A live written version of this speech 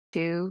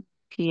2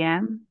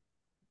 p.m.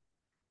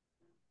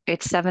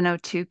 It's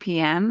 7:02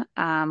 p.m.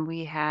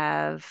 We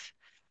have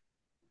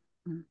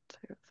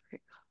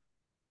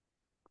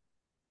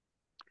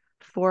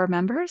 4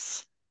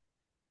 members.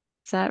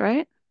 Is that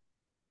right?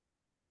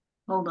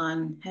 Hold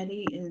on.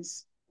 Hetty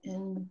is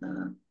in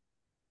the.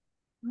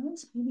 Why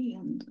is Hetty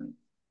in the?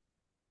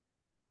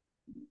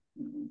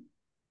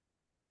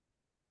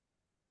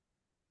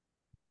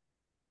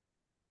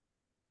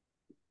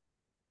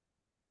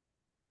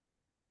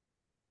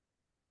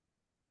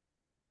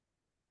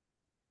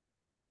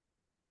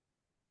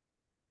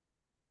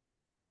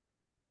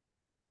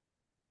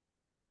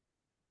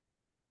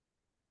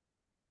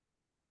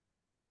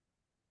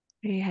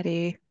 Hey,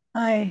 Hetty.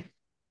 Hi.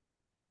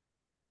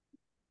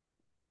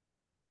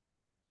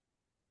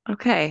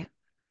 Okay.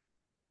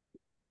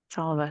 It's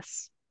all of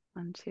us.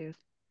 1, 2,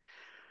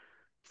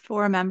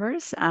 4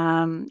 members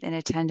in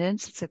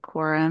attendance. It's a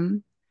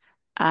quorum.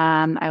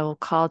 I will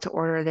call to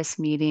order this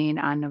meeting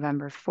on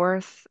November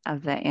 4th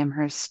of the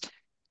Amherst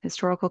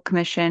Historical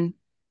Commission.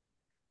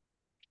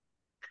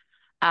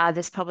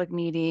 This public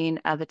meeting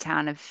of the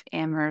Town of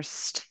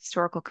Amherst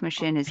Historical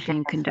Commission is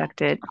being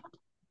conducted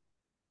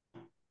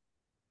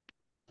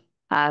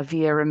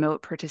via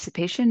remote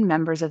participation.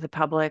 Members of the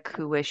public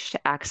who wish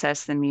to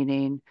access the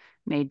meeting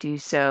may do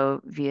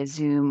so via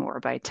Zoom or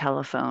by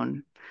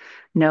telephone.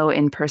 No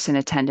in-person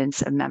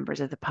attendance of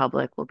members of the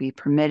public will be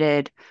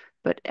permitted,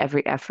 but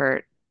every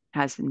effort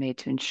has been made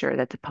to ensure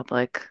that the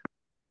public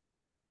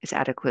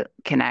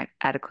can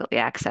adequately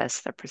access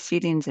the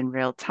proceedings in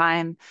real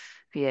time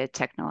via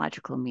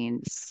technological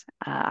means.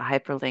 A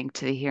hyperlink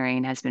to the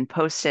hearing has been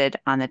posted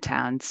on the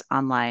town's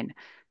online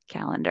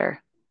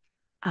calendar.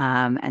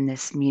 And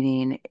this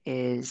meeting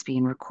is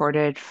being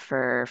recorded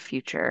for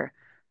future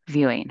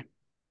viewing.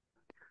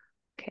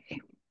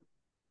 Okay.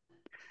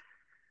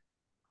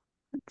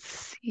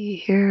 Let's see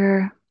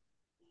here.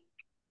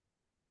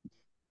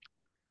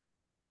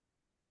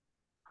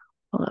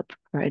 Pull up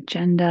our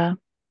agenda.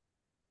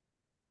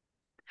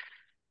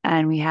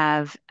 And we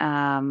have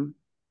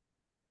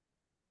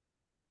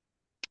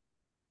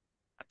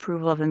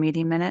approval of the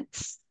meeting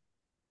minutes.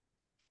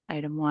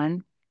 Item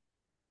 1.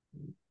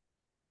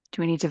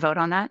 Do we need to vote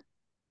on that?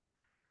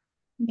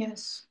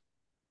 Yes.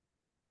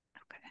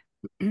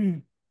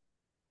 Okay.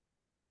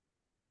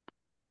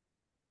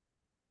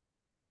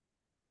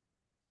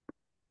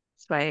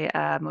 So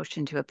I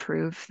motion to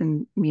approve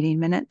the meeting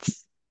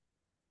minutes.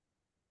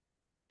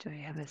 Do I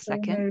have a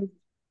second?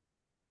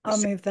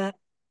 I'll move that.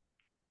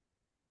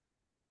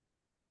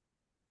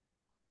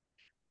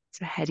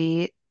 So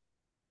Hetty, is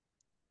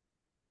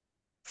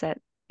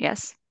that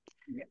yes?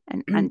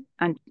 And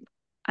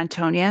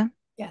Antonia,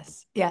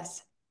 Yes.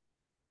 Yes.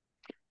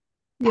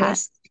 Pat,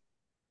 Yes.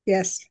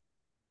 Yes.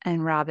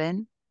 and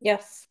Robin,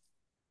 Yes.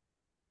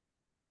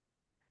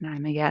 and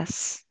I'm a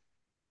yes.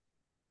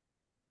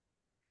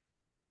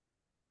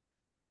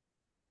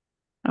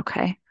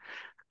 Okay.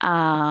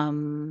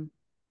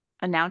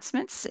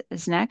 Announcements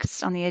is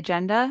next on the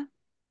agenda.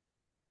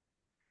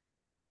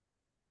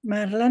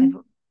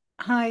 Madeline,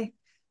 hi.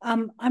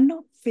 I'm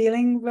not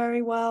feeling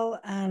very well,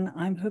 and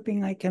I'm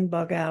hoping I can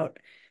bug out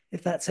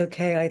if that's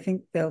okay. I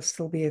think there'll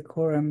still be a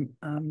quorum.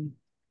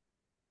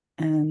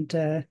 And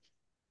Okay.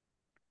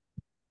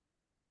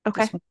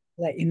 just want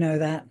to let you know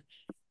that.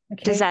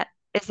 Is Okay.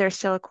 there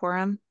still a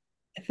quorum,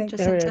 I think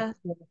there is. Jacinta?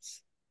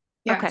 Yes.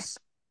 Okay. Yes.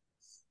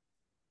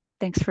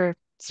 Thanks for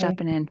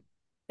stepping in.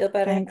 Feel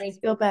better. Thanks. I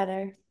feel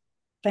better.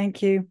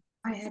 Thank you.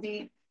 Hi,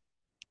 Hetty.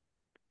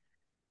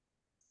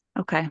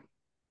 Okay.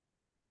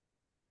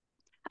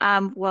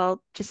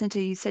 Well,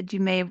 Jacinta, you said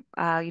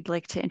you'd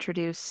like to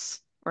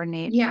introduce or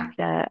Nate,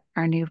 Yeah.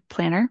 our new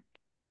planner.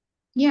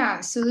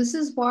 Yeah. So this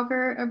is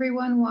Walker,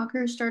 everyone.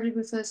 Walker started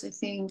with us, I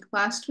think,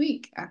 last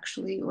week,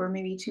 actually, or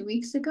maybe 2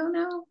 weeks ago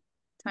now.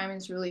 Time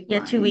is really Yeah,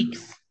 flying. 2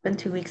 weeks. Been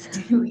 2 weeks.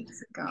 2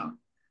 weeks ago.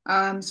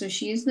 So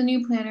she is the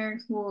new planner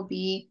who will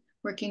be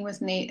working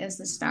with Nate as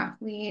the staff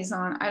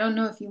liaison. I don't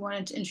know if you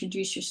wanted to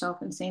introduce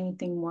yourself and say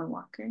anything more,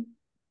 Walker.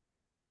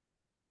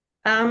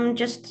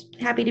 Just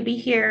happy to be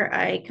here.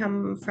 I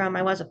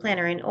was a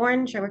planner in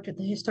Orange. I worked with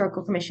the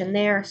Historical Commission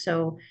there,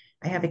 so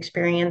I have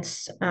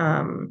experience,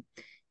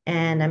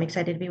 and I'm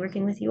excited to be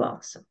working with you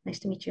all. So nice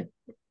to meet you.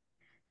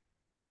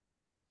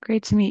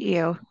 Great to meet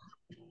you.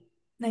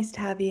 Nice to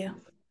have you.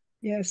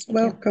 Yes. Thank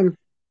you. Welcome.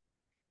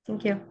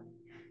 Thank you.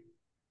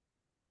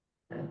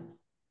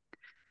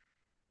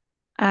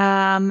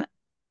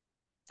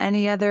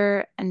 Any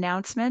other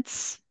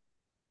announcements?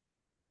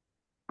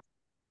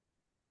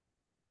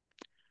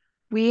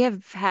 We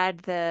had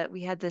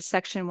the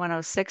Section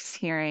 106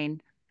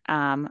 hearing.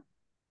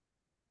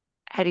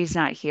 Hetty's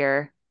not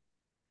here,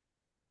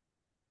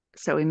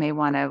 so we may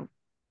want to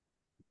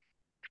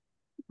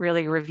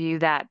really review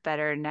that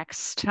better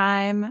next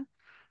time.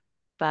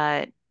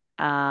 But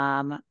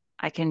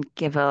I can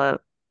give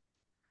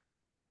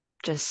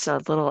just a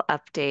little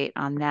update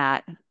on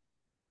that.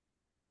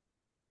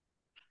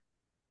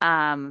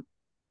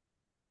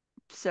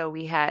 So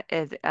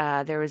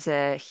there was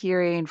a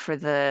hearing for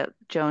the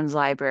Jones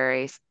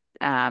Library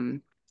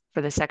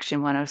for the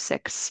Section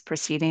 106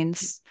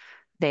 proceedings.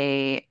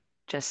 They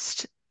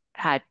just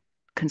had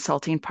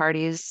consulting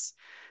parties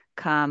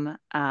come,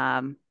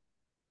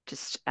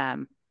 just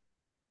a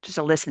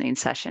listening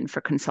session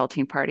for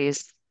consulting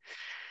parties.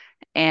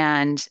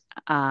 And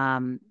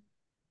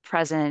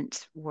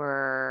present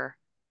were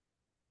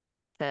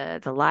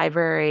the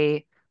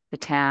library, the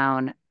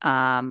town,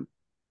 and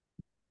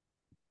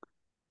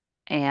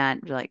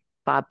like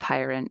Bob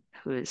Pyrant,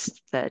 who's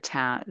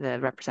the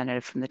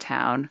representative from the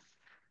town,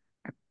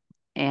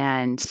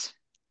 and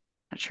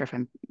I'm not sure if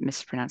I'm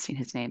mispronouncing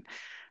his name,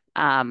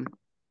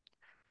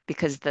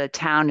 because the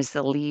town is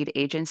the lead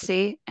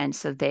agency, and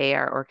so they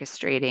are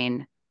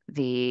orchestrating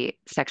the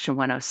Section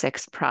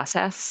 106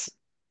 process,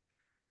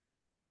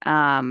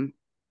 and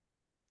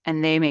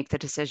they make the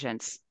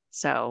decisions.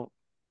 So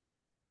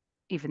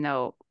even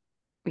though,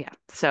 yeah,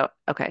 so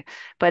okay,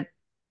 but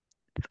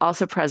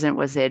also present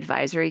was the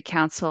Advisory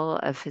Council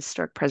of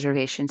Historic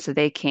Preservation. So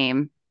they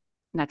came,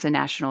 and that's a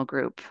national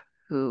group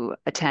who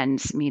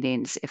attends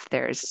meetings if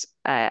there's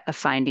a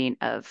finding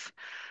of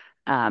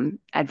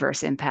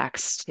adverse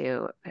impacts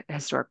to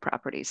historic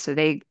properties. So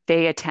they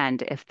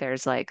attend if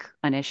there's like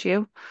an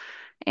issue.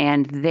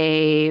 And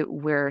they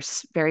were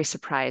very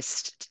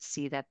surprised to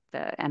see that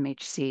the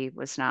MHC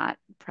was not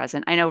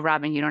present. I know,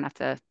 Robin, you don't have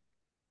to,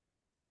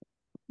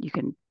 you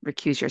can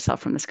recuse yourself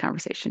from this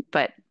conversation,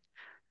 but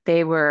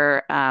they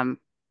were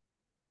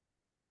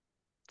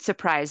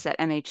surprised that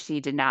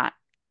MHC did not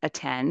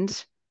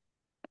attend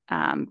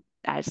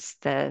as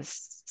the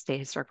State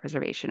Historic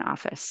Preservation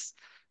Office.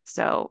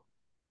 So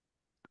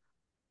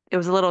it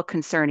was a little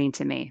concerning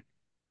to me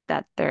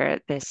that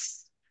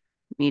this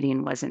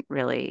meeting wasn't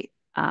really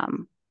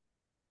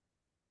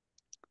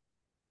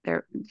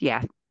there.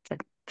 Yeah,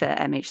 the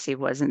MHC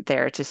wasn't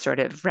there to sort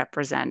of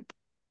represent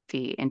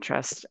the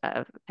interest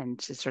of and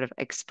to sort of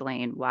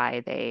explain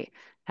why they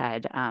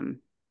had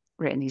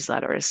written these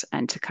letters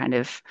and to kind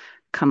of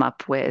come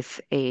up with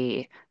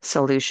a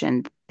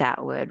solution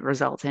that would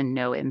result in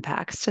no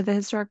impacts to the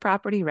historic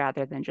property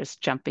rather than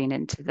just jumping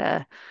into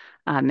the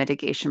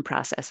mitigation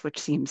process, which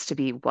seems to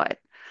be what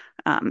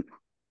um,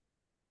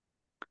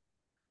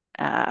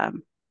 uh,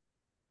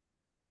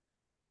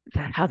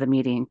 how the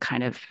meeting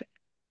kind of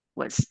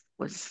was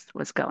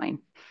going.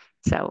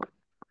 So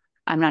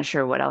I'm not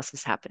sure what else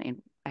is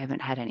happening. I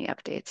haven't had any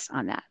updates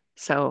on that.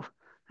 So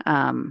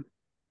um,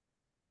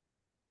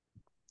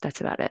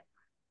 that's about it.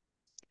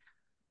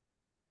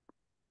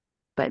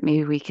 But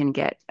maybe we can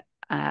get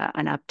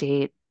an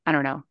update, I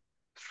don't know,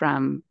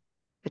 from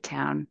the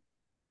town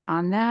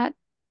on that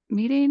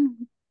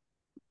meeting.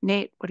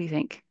 Nate, what do you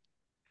think?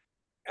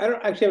 I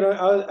don't actually.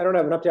 I don't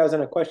have an update. I was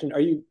on a question.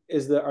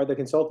 Are the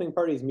consulting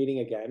parties meeting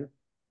again?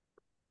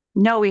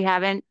 No, we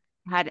haven't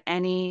had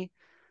any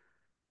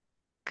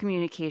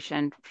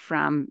communication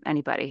from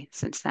anybody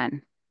since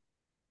then.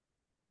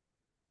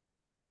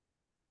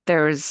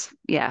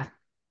 Yeah,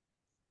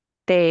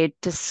 they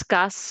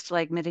discussed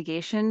like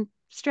mitigation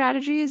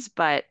strategies,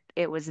 but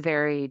it was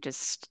very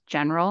just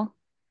general.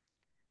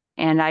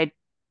 And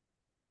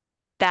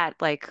that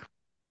like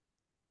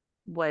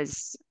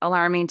was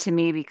alarming to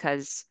me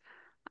because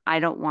I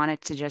don't want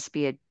it to just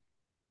be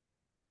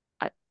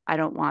I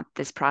don't want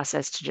this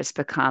process to just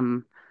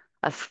become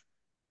a,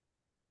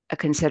 a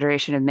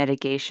consideration of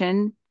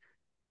mitigation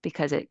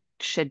because it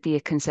should be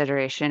a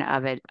consideration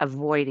of it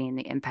avoiding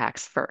the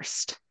impacts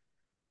first,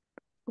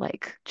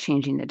 like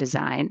changing the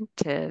design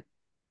to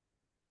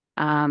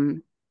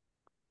um,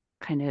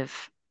 kind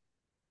of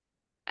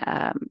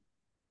um,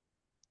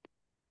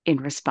 in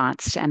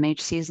response to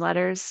MHC's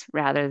letters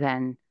rather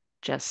than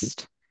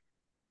just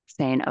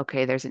saying,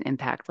 okay, there's an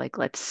impact, like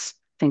let's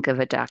think of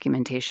a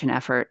documentation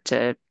effort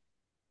to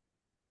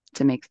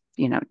make,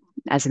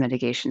 as a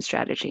mitigation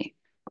strategy.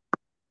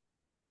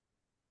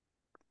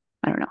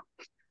 I don't know.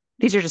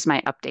 These are just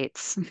my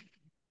updates.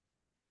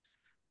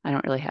 I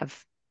don't really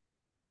have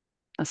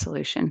a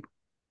solution.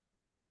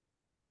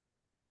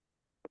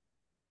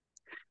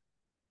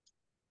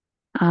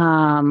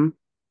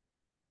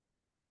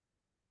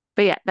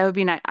 But yeah, that would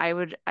be nice. I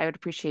would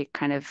appreciate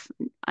kind of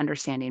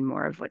understanding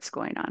more of what's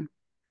going on.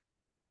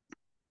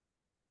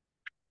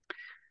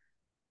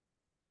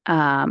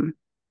 Um,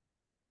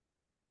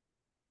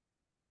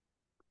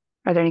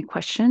 are there any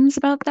questions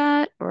about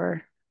that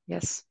or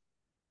yes?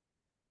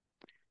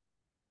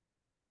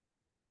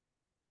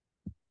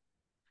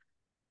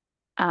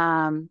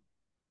 Um,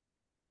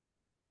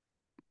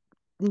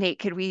 Nate,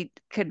 could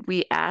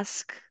we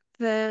ask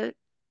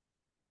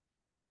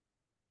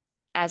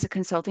as a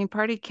consulting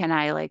party, can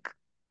I like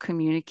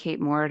communicate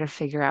more to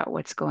figure out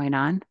what's going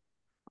on?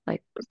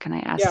 Like, can I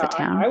ask Yeah, the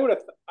town? I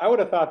would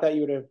have thought that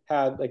you would have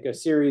had like a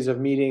series of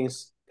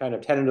meetings kind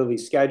of tentatively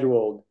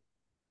scheduled,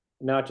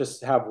 not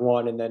just have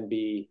one and then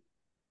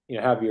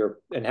have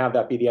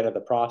that be the end of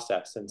the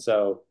process. And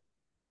so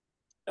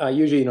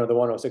usually, the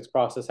 106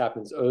 process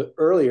happens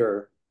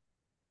earlier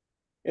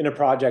in a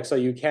project, so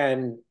you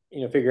can,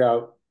 figure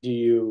out, do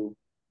you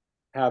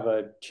have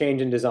a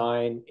change in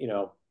design,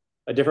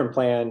 a different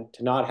plan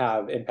to not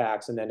have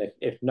impacts, and then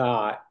if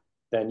not,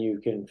 then you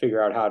can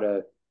figure out how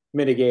to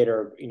mitigate,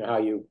 or how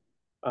you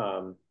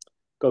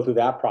go through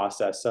that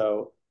process.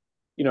 So,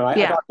 I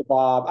Yeah. talked to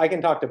Bob. I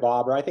can talk to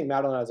Bob, or I think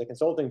Madeline, as a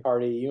consulting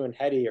party, you and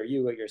Hetty, or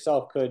you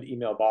yourself, could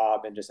email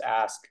Bob and just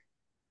ask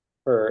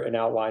for an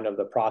outline of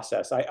the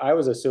process. I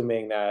was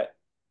assuming that,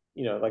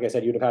 like I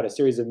said, you'd have had a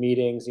series of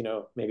meetings,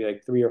 maybe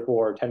like 3 or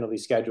 4 tentatively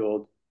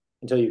scheduled,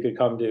 until you could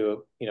come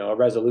to, a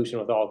resolution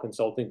with all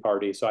consulting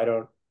parties. So I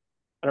don't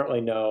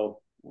really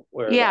know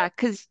where Yeah, that.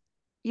 because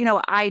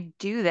I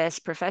do this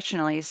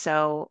professionally,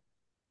 so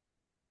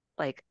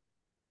like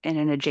in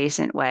an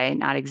adjacent way,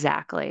 not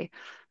exactly.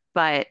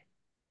 But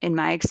in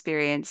my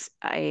experience,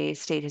 a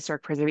state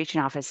historic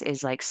preservation office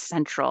is like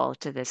central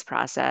to this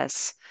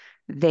process.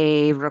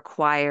 They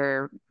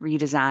require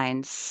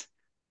redesigns,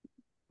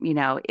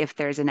 if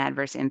there's an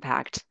adverse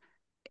impact.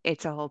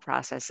 It's a whole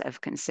process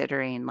of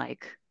considering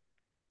like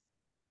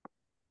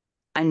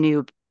a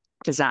new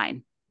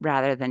design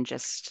rather than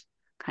just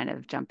kind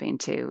of jumping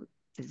to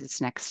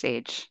this next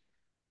stage.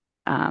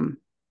 Um,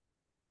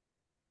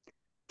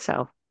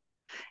 so,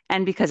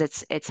 and because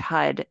it's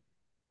HUD,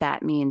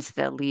 that means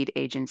the lead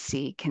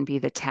agency can be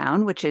the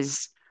town, which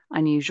is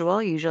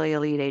unusual. Usually a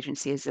lead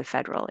agency is a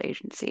federal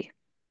agency.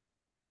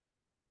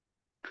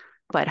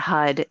 But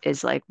HUD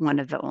is like one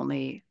of the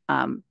only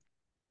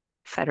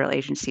federal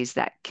agencies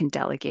that can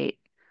delegate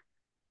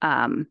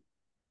um,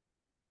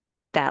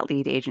 that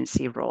lead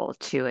agency role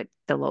to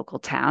the local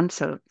town.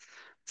 So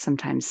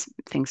sometimes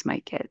things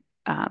might get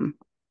kind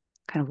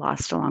of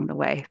lost along the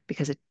way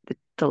because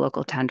the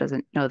local town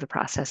doesn't know the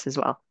process as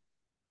well.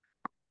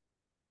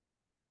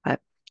 But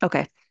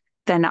okay,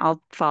 then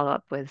I'll follow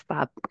up with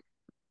Bob.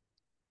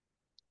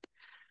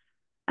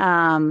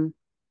 Um,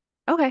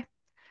 okay.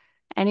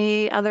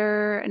 Any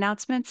other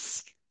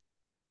announcements?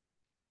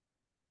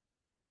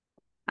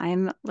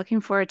 I'm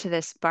looking forward to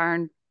this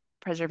barn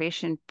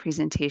preservation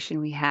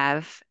presentation we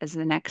have as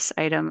the next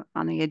item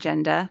on the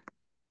agenda.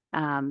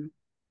 Jan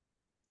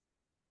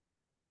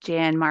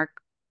Mark,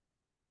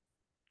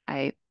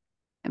 I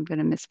am going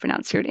to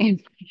mispronounce your name.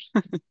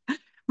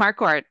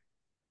 Marquardt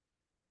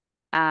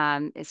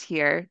is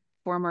here,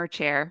 former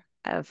chair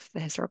of the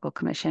Historical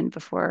Commission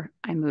before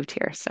I moved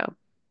here. So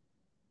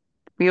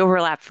we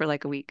overlapped for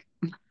like a week.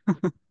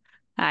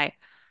 Hi.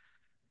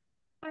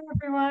 Hi,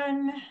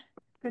 everyone.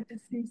 Good to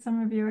see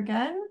some of you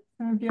again.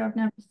 Some of you I've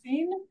never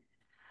seen.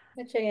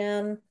 Hi,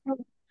 Jan.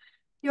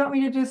 You want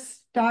me to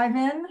just dive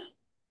in?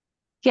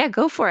 Yeah,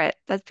 go for it.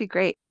 That'd be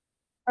great.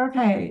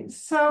 Okay,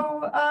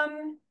 so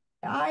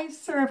I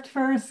served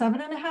for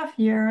 7.5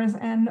 years,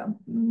 and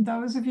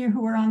those of you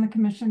who were on the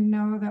commission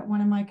know that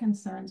one of my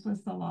concerns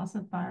was the loss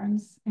of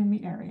barns in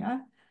the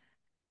area.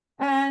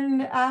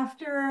 And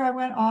after I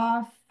went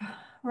off,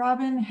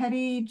 Robin,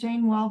 Hetty,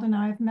 Jane Wald, and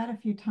I have met a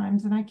few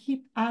times, and I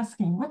keep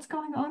asking, what's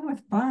going on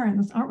with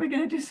barns? Aren't we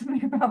going to do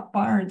something about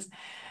barns?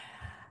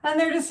 And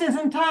there just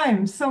isn't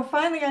time. So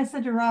finally I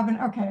said to Robin,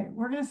 okay,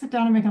 we're going to sit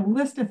down and make a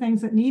list of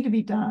things that need to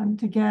be done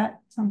to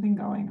get something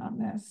going on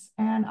this.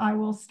 And I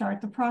will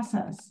start the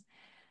process.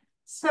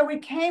 So we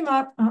came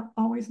up,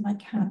 always my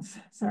cats,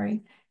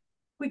 sorry.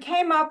 We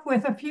came up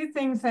with a few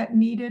things that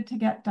needed to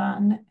get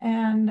done,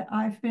 and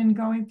I've been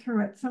going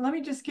through it. So let me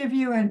just give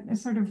you a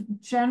sort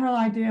of general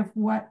idea of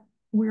what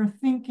we're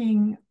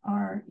thinking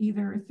are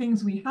either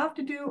things we have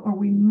to do or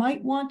we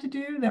might want to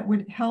do that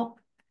would help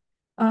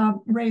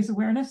raise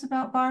awareness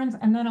about barns,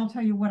 and then I'll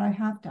tell you what I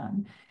have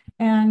done.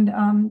 And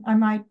I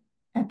might,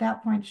 at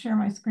that point, share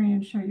my screen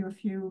and show you a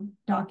few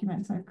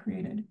documents I've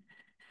created.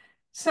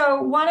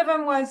 So one of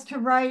them was to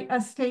write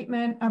a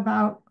statement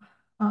about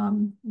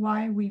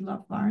why we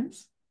love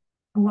barns,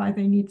 why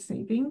they need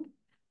saving.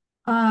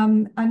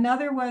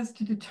 Another was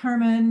to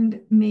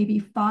determine maybe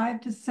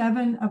 5 to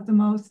 7 of the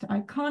most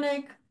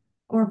iconic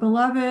or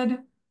beloved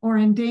or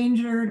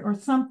endangered or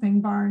something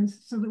barns,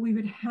 so that we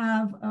would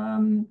have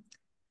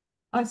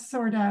a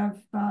sort of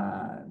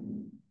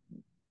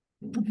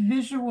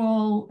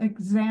visual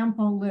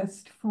example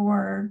list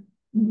for,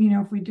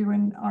 if we do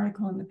an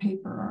article in the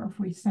paper or if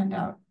we send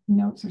out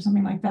notes or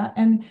something like that.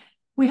 And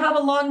we have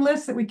a long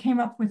list that we came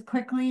up with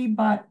quickly,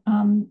 but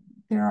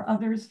there are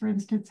others. For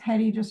instance,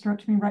 Hetty just wrote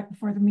to me right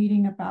before the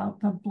meeting about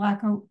the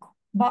Black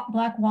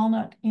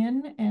Walnut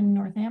Inn in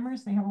North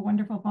Amherst. They have a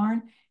wonderful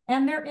barn,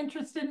 and they're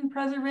interested in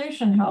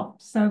preservation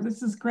help. So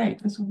this is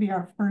great. This will be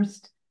our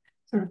first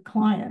sort of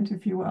client,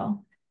 if you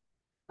will.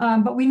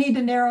 But we need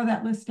to narrow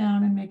that list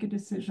down and make a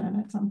decision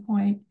at some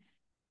point.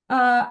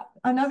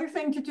 Another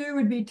thing to do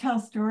would be tell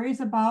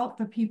stories about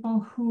the people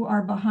who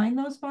are behind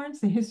those barns,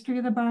 the history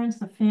of the barns,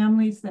 the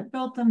families that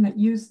built them, that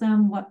used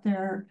them, what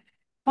their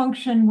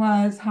function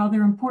was, how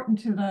they're important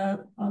to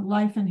the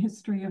life and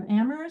history of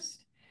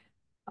Amherst.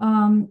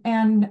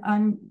 And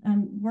I'm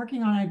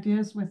working on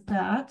ideas with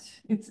that.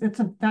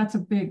 That's a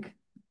big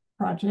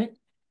project.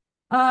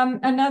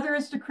 Another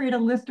is to create a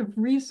list of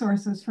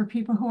resources for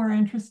people who are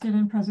interested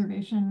in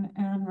preservation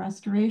and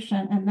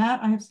restoration. And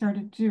that I have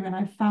started to do, and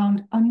I've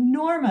found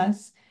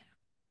enormous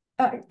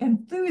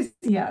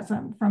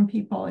enthusiasm from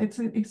people. It's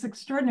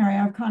extraordinary.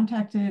 I've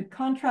contacted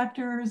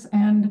contractors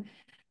and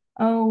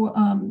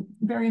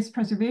various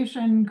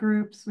preservation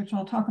groups, which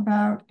I'll talk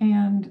about,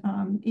 and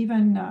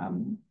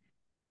even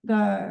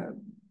the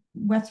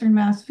Western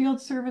Mass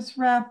Field Service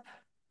rep,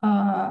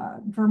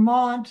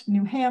 Vermont,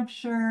 New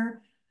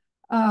Hampshire,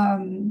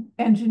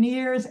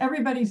 engineers.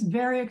 Everybody's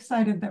very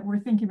excited that we're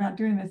thinking about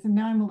doing this. And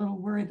now I'm a little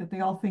worried that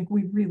they all think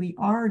we really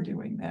are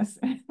doing this.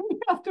 And we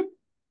have to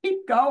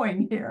keep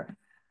going here.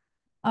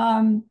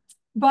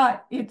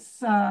 But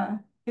it's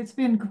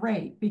been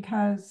great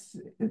because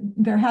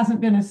there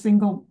hasn't been a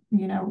single,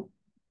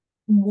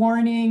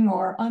 warning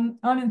or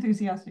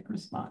unenthusiastic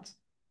response.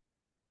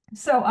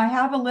 So I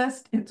have a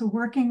list. It's a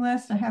working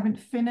list. I haven't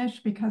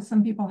finished because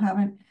some people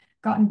haven't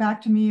gotten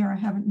back to me or I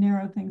haven't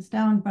narrowed things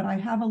down, but I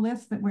have a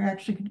list that we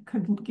actually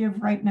could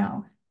give right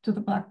now to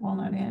the Black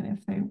Walnut Inn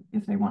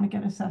if they want to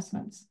get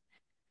assessments.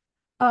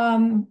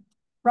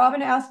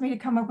 Robin asked me to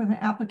come up with an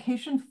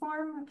application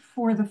form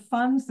for the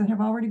funds that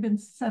have already been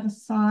set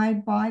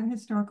aside by the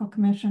Historical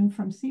Commission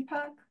from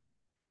CPAC,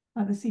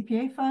 the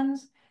CPA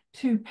funds,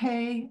 to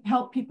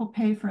help people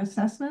pay for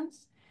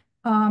assessments.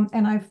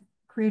 And I've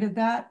created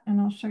that, and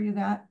I'll show you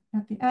that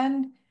at the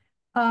end.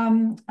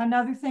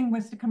 Another thing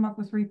was to come up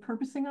with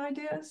repurposing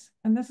ideas.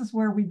 And this is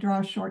where we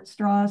draw short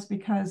straws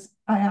because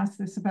I asked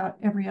this about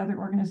every other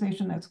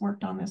organization that's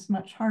worked on this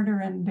much harder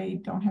and they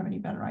don't have any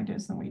better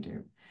ideas than we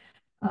do.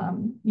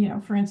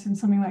 For instance,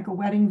 something like a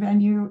wedding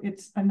venue,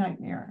 it's a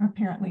nightmare,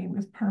 apparently,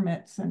 with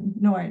permits and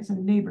noise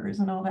and neighbors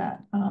and all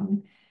that.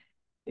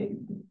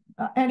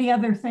 Any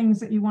other things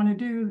that you want to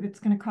do, it's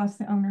going to cost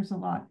the owners a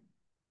lot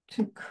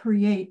to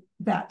create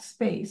that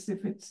space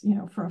if it's,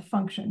 for a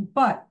function.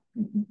 But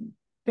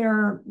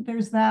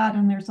there's that,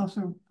 and there's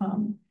also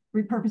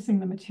repurposing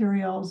the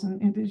materials,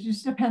 and it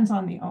just depends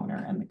on the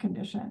owner and the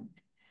condition.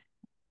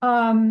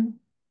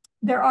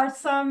 There are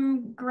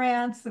some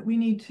grants that we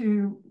need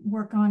to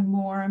work on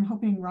more. I'm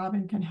hoping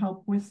Robin can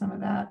help with some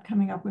of that,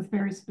 coming up with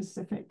very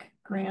specific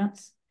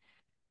grants.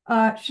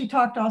 She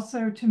talked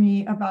also to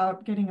me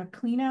about getting a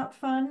clean out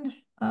fund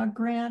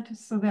grant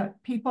so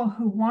that people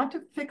who want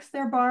to fix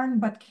their barn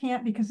but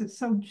can't because it's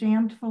so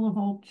jammed full of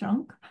old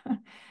junk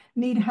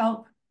need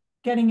help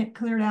getting it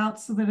cleared out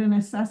so that an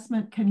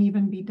assessment can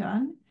even be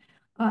done.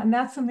 And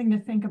that's something to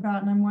think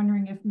about. And I'm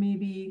wondering if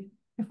maybe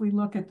if we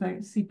look at the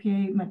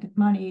CPA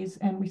monies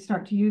and we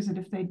start to use it,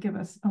 if they'd give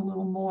us a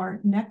little more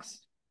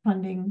next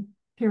funding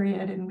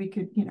period and we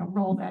could,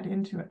 roll that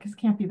into it because it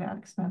can't be that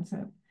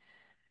expensive.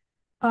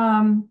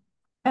 And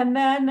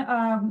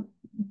then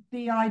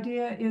the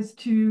idea is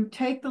to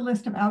take the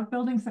list of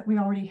outbuildings that we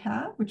already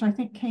have, which I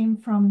think came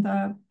from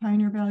the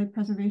Pioneer Valley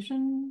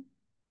Preservation,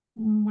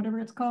 whatever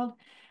it's called,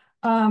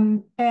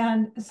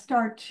 and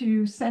start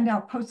to send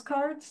out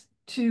postcards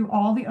to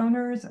all the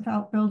owners of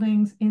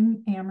outbuildings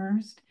in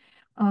Amherst.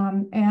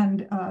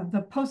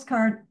 The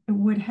postcard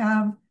would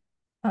have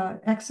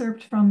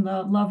excerpt from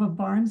the Love of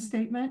Barns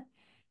statement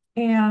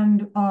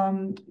and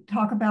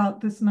talk about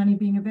this money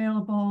being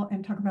available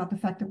and talk about the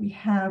fact that we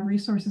have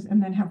resources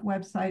and then have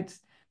websites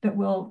that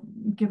will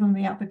give them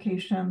the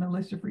application, the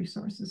list of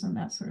resources and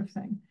that sort of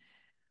thing.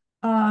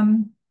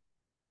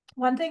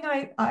 One thing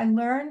I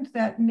learned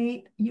that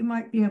Nate, you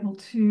might be able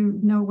to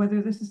know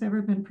whether this has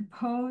ever been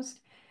proposed.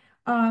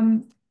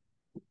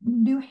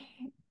 New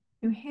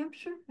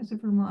Hampshire, is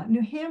it Vermont?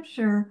 New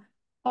Hampshire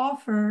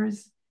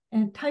offers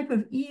a type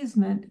of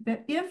easement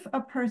that if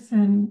a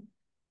person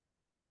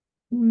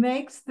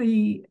makes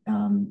the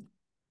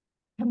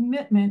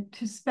commitment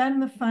to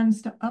spend the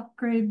funds to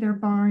upgrade their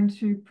barn,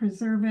 to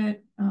preserve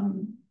it,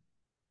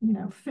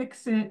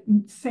 fix it,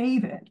 and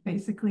save it,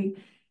 basically,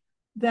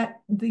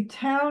 that the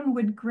town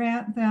would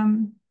grant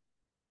them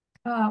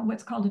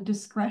what's called a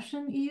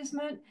discretion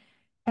easement.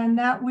 And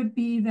that would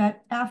be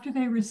that after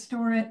they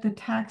restore it, the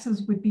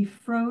taxes would be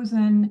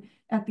frozen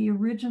at the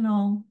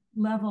original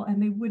level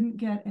and they wouldn't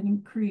get an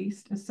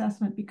increased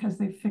assessment because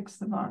they fixed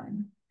the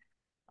barn.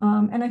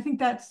 And I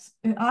think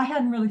I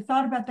hadn't really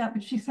thought about that,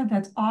 but she said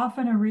that's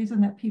often a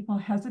reason that people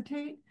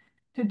hesitate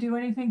to do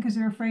anything because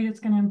they're afraid it's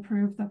going to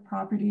improve the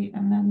property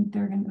and then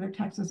their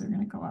taxes are going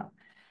to go up.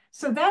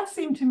 So that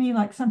seemed to me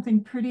like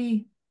something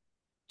pretty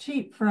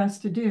cheap for us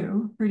to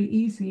do, pretty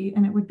easy,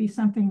 and it would be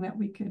something that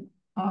we could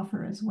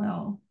offer as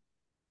well.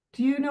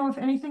 Do you know if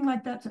anything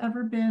like that's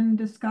ever been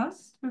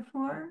discussed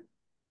before?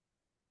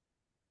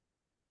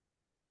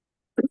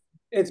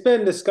 It's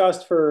been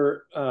discussed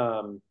for,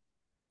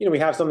 we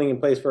have something in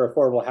place for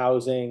affordable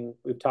housing.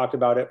 We've talked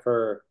about it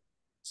for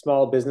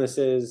small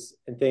businesses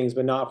and things,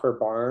 but not for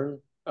barn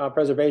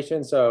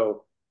preservation.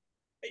 So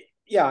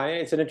yeah,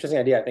 it's an interesting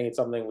idea. I think it's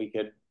something we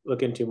could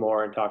look into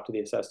more and talk to the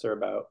assessor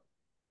about.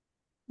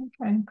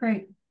 Okay,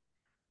 great.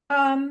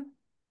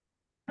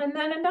 And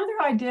then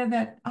another idea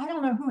that I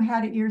don't know who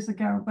had it years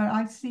ago, but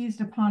I seized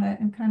upon it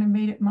and kind of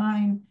made it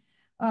mine,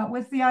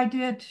 was the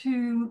idea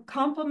to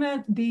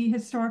complement the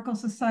Historical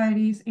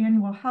Society's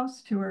annual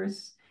house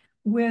tours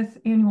with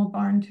annual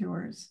barn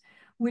tours,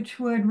 which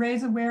would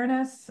raise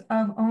awareness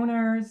of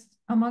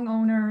among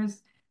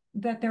owners,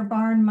 that their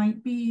barn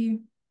might be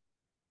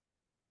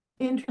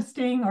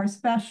interesting or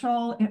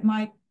special. It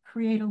might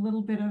create a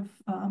little bit of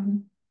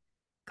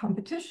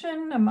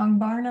competition among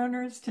barn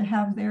owners to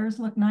have theirs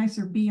look nice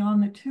or be on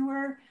the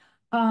tour.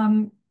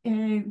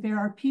 There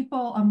are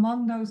people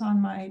among those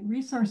on my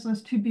resource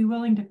list who'd be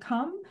willing to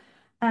come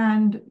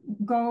and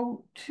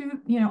go to,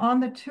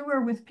 on the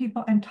tour with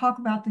people and talk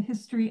about the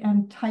history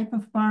and type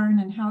of barn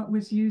and how it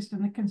was used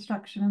in the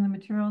construction and the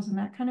materials and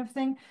that kind of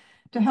thing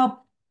to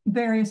help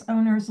various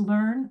owners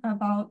learn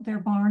about their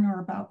barn or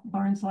about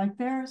barns like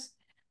theirs.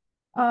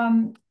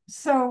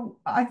 So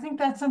I think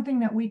that's something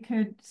that we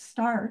could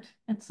start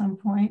at some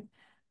point.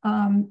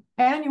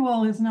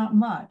 Annual is not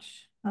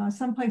much.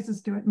 Some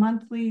places do it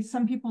monthly.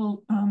 Some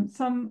people,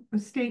 some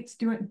states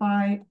do it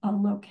by a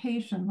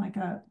location, like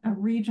a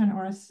region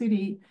or a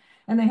city,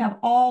 and they have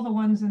all the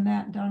ones in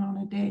that done on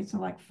a day. So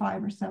like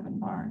 5 or 7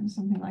 barns,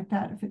 something like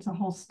that, if it's a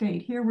whole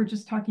state. Here, we're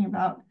just talking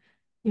about,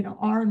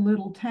 our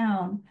little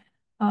town.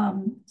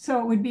 So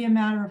it would be a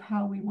matter of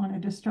how we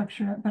wanted to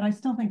structure it, but I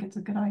still think it's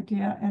a good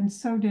idea. And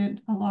so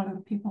did a lot of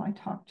the people I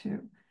talked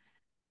to.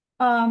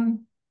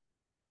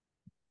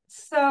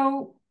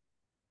 So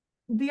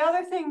the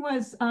other thing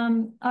was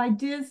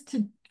ideas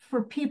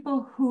for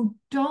people who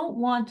don't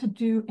want to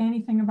do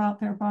anything about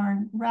their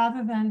barn,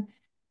 rather than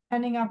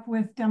ending up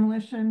with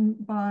demolition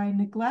by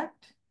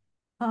neglect,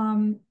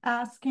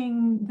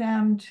 asking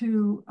them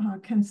to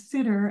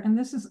consider, and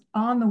this is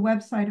on the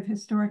website of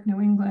Historic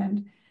New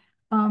England,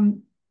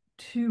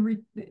 to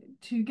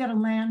get a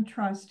land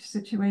trust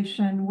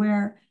situation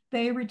where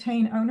they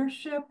retain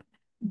ownership,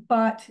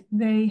 but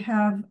they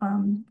have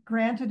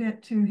granted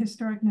it to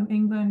Historic New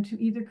England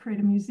to either create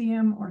a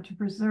museum or to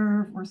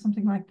preserve or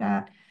something like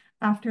that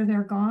after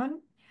they're gone.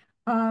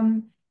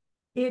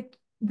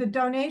 The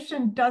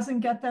donation doesn't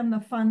get them the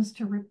funds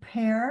to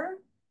repair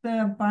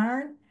the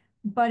barn,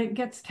 but it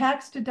gets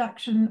tax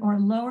deduction or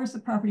lowers the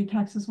property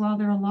taxes while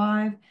they're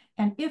alive.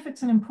 And if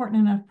it's an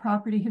important enough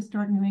property,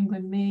 Historic New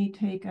England may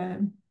take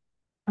a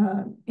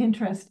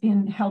interest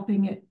in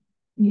helping it,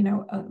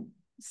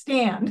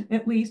 stand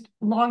at least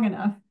long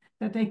enough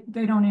that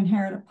they don't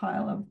inherit a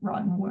pile of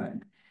rotten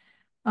wood.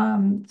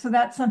 So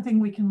that's something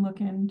we can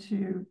look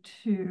into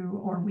too,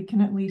 or we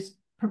can at least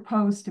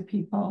propose to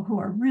people who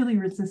are really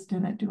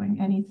resistant at doing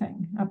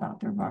anything about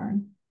their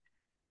barn.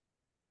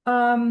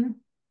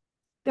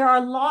 There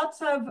are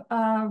lots of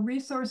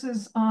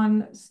resources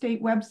on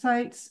state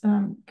websites,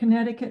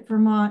 Connecticut,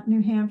 Vermont,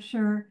 New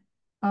Hampshire,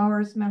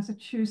 ours,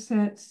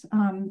 Massachusetts,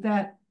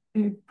 that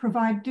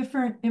provide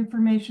different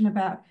information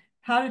about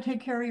how to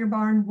take care of your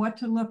barn, what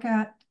to look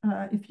at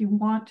if you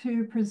want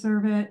to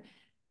preserve it,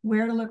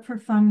 where to look for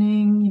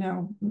funding,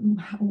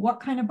 what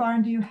kind of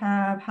barn do you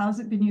have, how's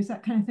it been used,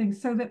 that kind of thing,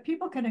 so that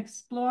people can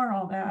explore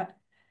all that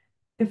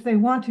if they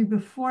want to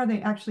before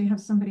they actually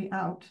have somebody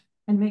out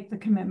and make the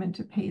commitment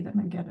to pay them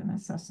and get an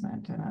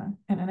assessment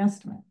and an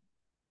estimate.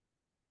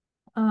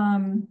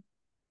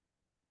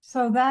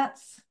 So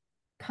that's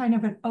kind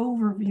of an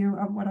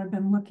overview of what I've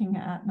been looking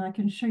at, and I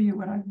can show you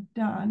what I've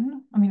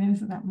done. I mean, it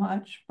isn't that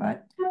much,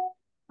 but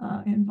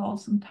it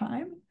involves some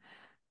time.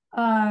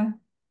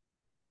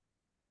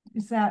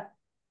 Is that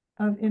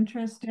of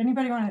interest?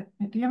 Anybody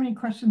do you have any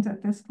questions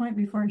at this point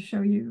before I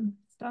show you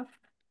stuff?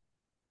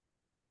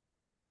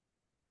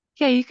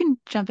 Yeah, you can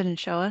jump in and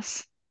show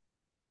us.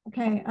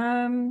 Okay,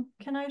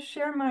 can I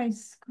share my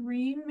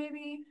screen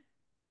maybe?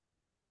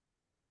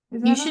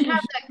 You should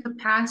have that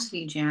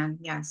capacity, Jan,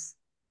 yes.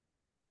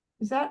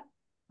 Is that,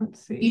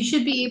 let's see. You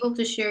should be able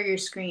to share your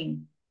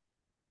screen.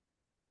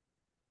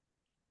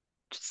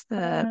 Just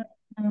the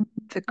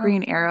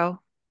green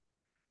arrow.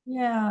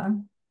 Yeah,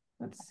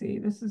 let's see,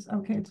 this is,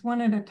 okay, it's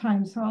one at a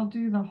time, so I'll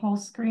do the whole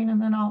screen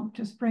and then I'll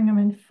just bring them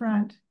in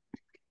front.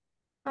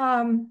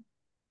 Okay,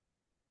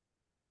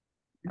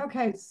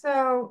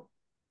 so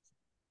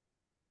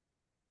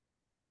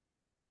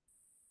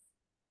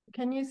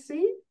can you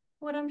see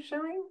what I'm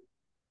showing?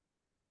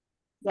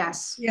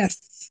 Yes.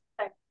 Yes.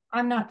 Okay.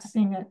 I'm not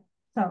seeing it.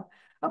 So,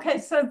 okay,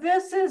 so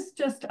this is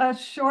just a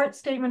short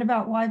statement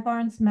about why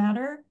barns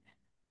matter.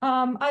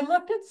 I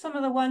looked at some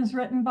of the ones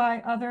written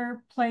by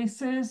other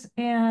places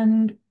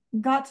and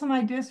got some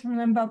ideas from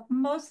them, but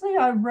mostly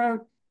I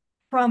wrote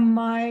from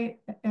my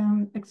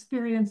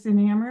experience in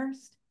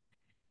Amherst.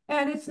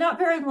 And it's not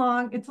very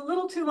long. It's a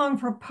little too long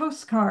for a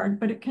postcard,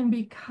 but it can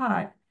be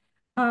cut.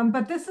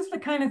 But this is the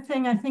kind of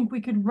thing I think we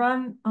could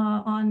run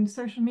on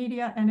social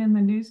media and in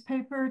the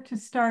newspaper to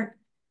start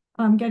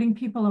getting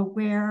people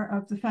aware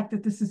of the fact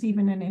that this is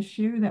even an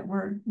issue, that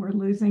we're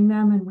losing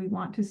them and we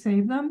want to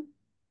save them.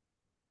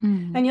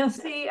 And you'll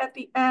see at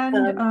the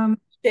end.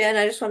 Jan,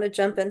 I just want to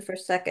jump in for a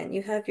second.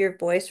 You have your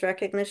voice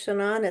recognition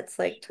on. It's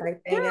like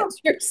typing as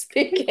you're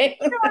speaking.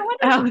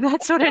 Oh,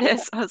 that's what it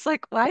is. I was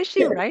like, why is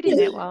she writing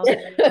it well?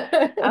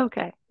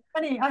 Okay.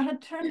 Funny, I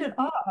had turned it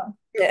off.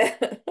 Yeah.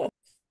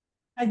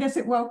 I guess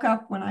it woke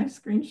up when I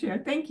screen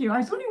shared. Thank you. I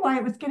was wondering why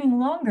it was getting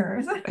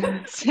longer.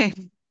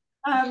 Same.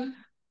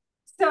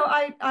 So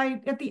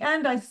I at the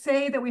end, I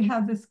say that we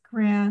have this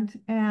grant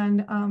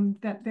and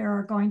that there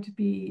are going to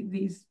be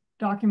these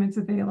documents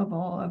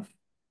available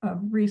of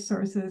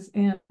resources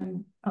in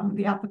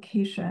the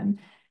application.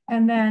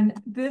 And then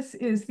this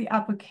is the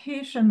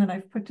application that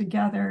I've put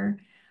together.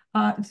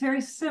 It's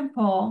very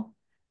simple,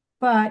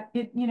 but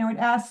it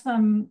asks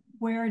them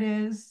where it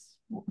is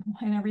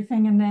and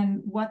everything, and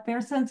then what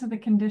their sense of the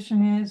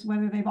condition is,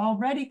 whether they've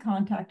already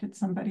contacted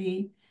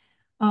somebody,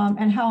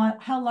 and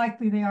how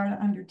likely they are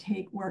to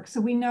undertake work.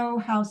 So we know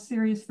how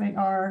serious they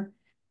are,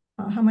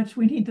 how much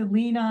we need to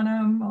lean on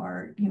them,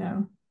 or,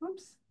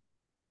 oops.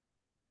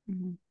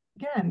 Mhm.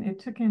 Again, it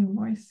took in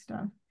moist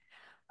stuff.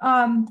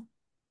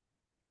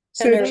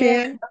 So And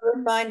Jan, a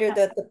reminder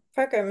that the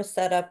program is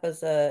set up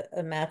as a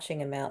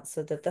matching amount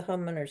so that the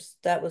homeowners,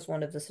 that was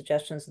one of the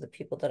suggestions of the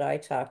people that I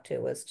talked to,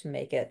 was to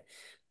make it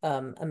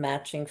a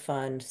matching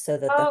fund so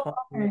that the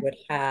homeowner Okay. would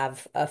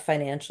have a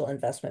financial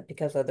investment,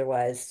 because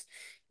otherwise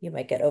you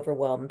might get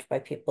overwhelmed by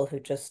people who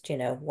just,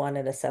 want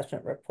an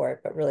assessment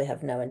report but really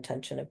have no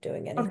intention of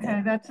doing anything.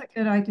 Okay, that's a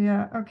good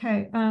idea.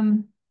 Okay.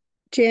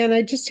 Jan,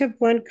 I just have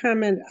one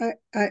comment.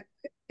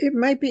 It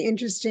might be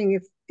interesting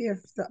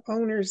if the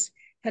owners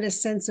had a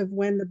sense of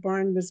when the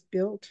barn was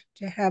built,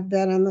 to have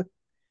that on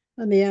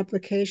the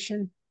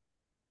application.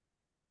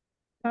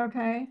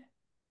 Okay.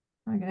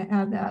 I'm going to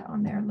add that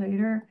on there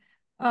later.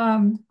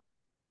 The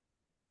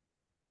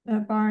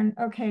barn.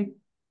 Okay.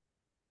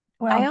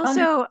 I Well,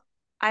 also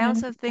I understanding,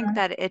 also think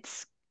that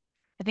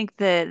I think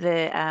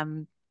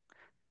the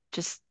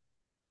just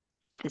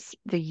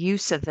the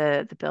use of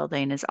the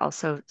building is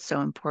also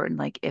so important.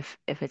 Like if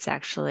it's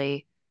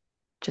actually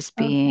just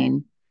okay.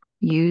 being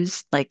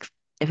used, like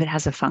if it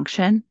has a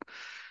function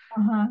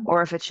Uh-huh.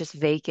 or if it's just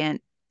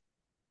vacant,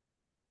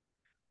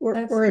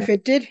 That's Or good. if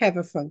it did have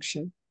a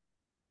function,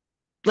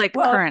 like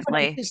Well,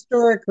 currently.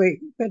 historically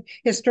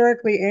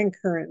and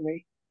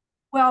currently.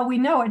 well, we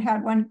know it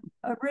had one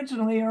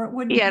originally, or it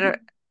wouldn't Yeah, have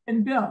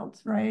been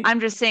built, right? I'm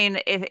just saying,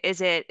 if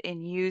is it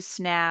in use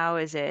now?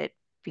 Is it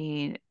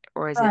being,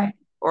 or is it, Right.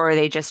 or are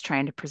they just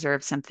trying to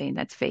preserve something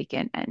that's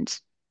vacant?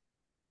 And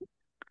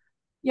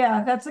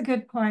Yeah, that's a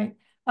good point.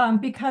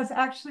 Because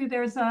actually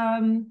there's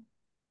a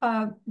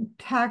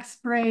tax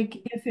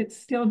break if it's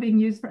still being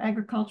used for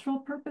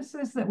agricultural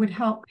purposes that would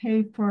help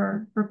pay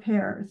for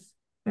repairs.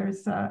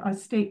 There's a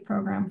state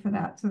program for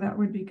that, so that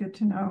would be good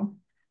to know.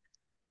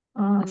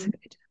 that's a Um, good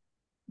idea.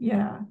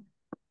 yeah.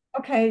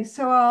 Okay,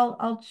 so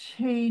I'll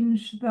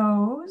change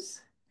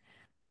those.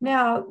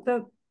 Now,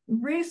 the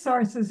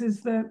resources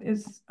is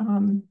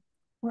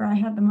where I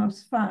had the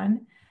most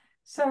fun.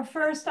 So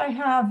first I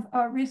have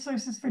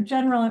resources for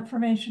general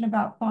information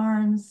about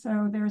barns.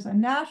 So there's a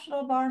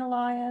National Barn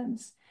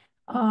Alliance.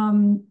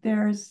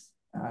 There's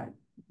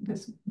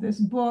this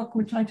book,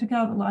 which I took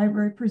out of the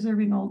library,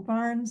 Preserving Old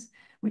Barns,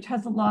 which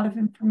has a lot of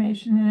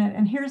information in it.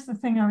 And here's the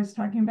thing I was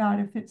talking about,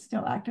 if it's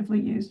still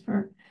actively used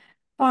for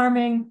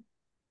farming,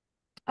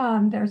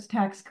 there's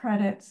tax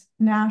credits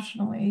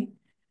nationally.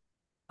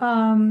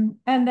 And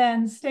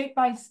then state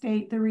by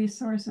state, the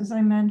resources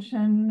I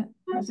mentioned,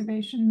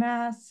 Preservation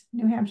Mass,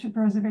 New Hampshire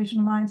Preservation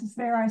Alliance is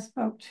there. I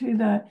spoke to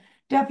the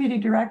deputy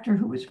director,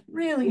 who was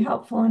really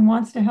helpful and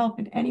wants to help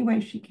in any way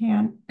she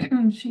can.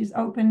 She's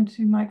open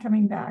to my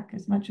coming back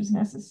as much as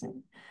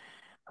necessary.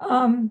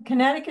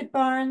 Connecticut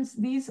Barns,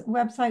 these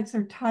websites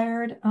are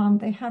tired.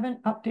 They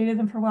haven't updated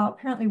them for a while.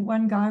 Apparently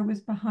one guy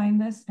was behind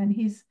this and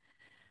he's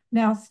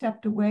now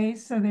stepped away,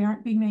 so they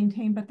aren't being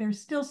maintained, but there's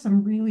still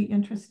some really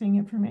interesting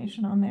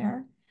information on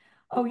there.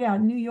 Oh yeah,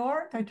 New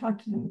York, I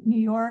talked to New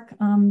York.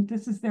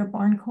 This is their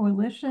barn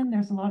coalition.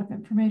 There's a lot of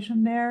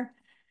information there.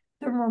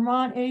 The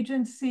Vermont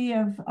Agency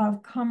of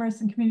Commerce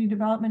and Community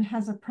Development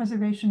has a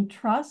preservation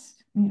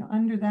trust,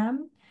 under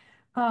them.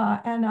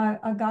 And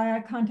a guy I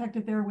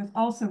contacted there was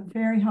also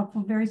very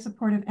helpful, very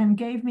supportive, and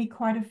gave me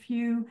quite a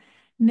few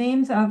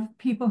names of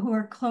people who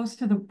are close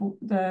to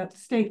the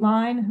state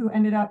line who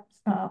ended up,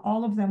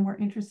 all of them were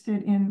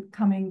interested in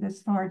coming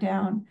this far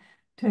down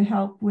to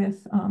help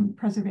with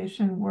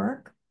preservation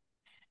work.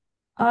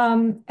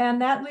 And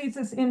that leads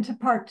us into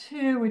part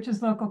two, which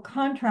is local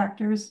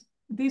contractors.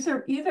 These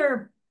are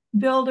either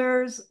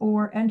builders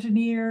or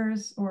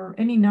engineers or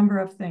any number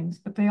of things,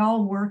 but they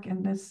all work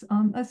in this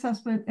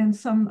assessment and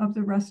some of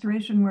the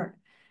restoration work.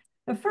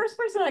 The first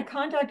person I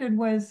contacted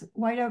was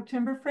White Oak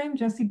Timber Frame,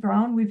 Jesse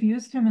Brown. We've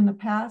used him in the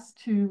past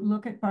to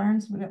look at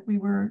barns that we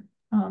were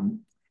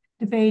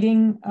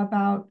debating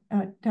about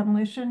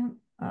demolition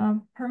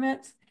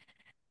permits.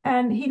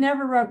 And he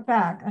never wrote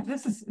back.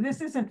 This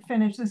isn't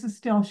finished. This is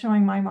still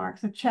showing my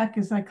marks. A check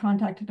as I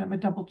contacted him, a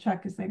double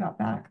check as they got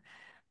back.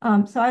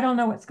 So I don't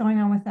know what's going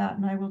on with that,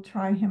 and I will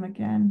try him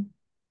again.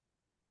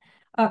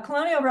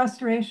 Colonial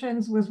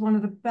Restorations was one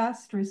of the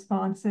best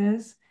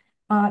responses.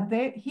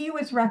 He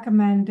was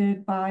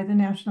recommended by the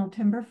National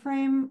Timber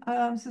Frame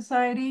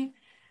Society.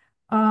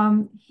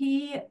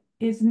 He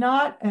is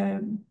not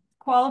a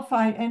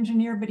qualified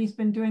engineer, but he's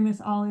been doing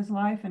this all his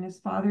life, and his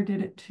father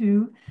did it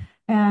too.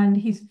 And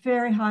he's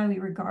very highly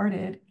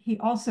regarded. He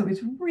also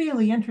is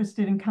really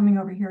interested in coming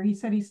over here. He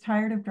said he's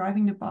tired of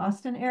driving to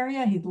Boston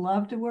area. He'd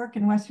love to work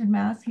in Western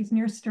Mass. He's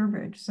near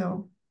Sturbridge,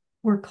 so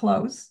we're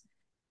close.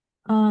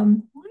 Why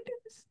did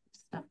this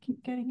stuff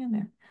keep getting in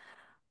there?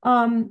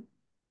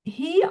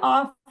 He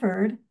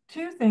offered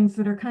two things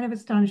that are kind of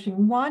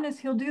astonishing. One is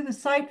he'll do the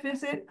site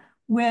visit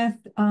with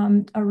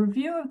a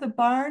review of the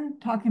barn,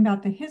 talking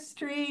about the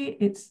history,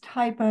 its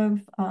type of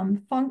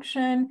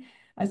function,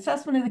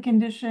 assessment of the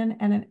condition,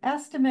 and an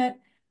estimate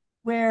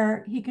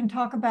where he can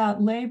talk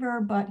about labor,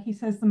 but he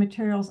says the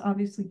materials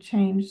obviously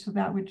changed, so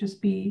that would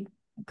just be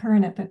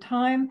current at the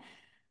time.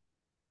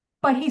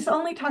 But he's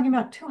only talking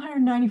about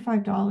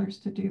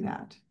 $295 to do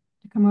that,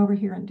 to come over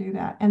here and do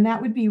that. And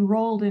that would be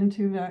rolled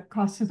into the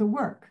cost of the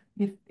work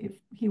if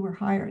he were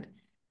hired.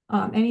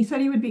 And he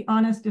said he would be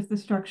honest if the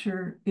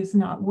structure is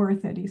not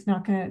worth it. He's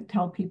not going to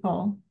tell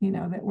people,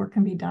 that work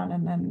can be done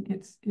and then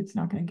it's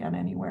not going to get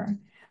anywhere.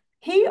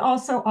 He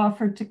also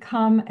offered to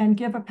come and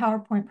give a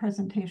PowerPoint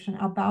presentation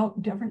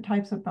about different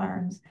types of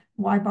barns,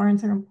 why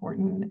barns are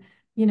important,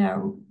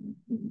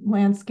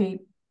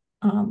 landscape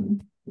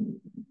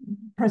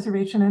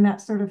preservation and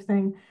that sort of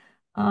thing.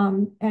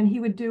 And he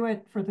would do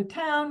it for the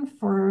town,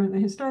 for the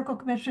historical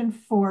commission,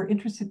 for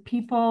interested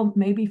people,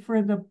 maybe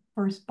for the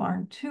first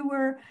barn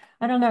tour.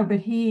 I don't know, but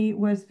he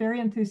was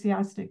very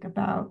enthusiastic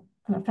about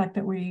the fact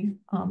that we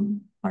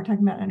are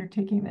talking about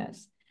undertaking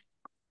this.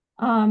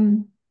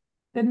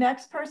 The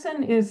next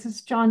person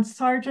is John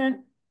Sargent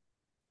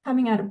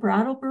coming out of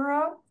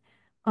Brattleboro.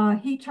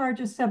 He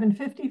charges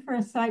 $750 for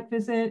a site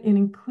visit. It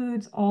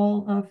includes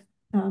all of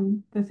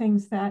the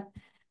things that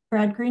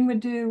Brad Green would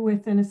do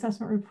with an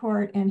assessment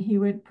report, and he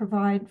would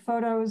provide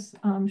photos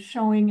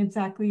showing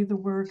exactly the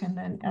work and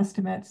then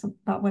estimates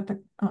about what the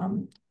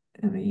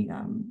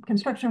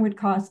construction would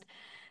cost.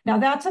 Now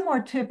that's a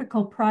more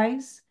typical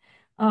price.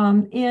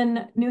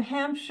 In New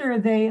Hampshire,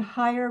 they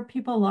hire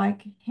people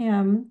like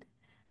him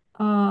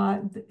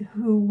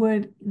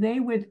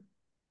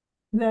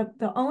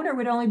the owner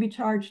would only be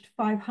charged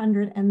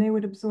 $500 and they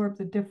would absorb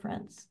the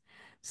difference.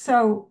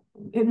 So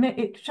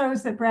it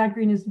shows that Brad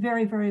Green is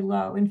very, very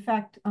low. In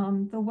fact,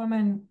 the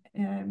woman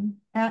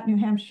at New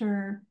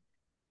Hampshire,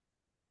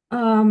 what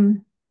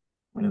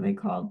are they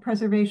called?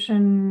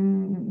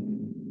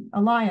 Preservation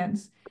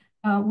Alliance,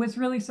 was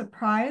really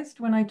surprised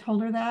when I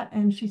told her that.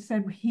 And she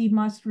said, he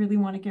must really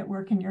want to get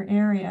work in your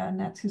area. And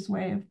that's his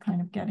way of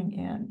kind of getting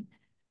in.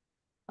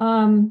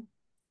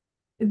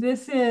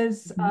 This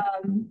is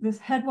this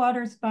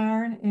Headwaters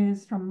barn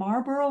is from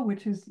Marlborough,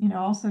 which is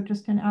also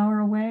just an hour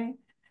away.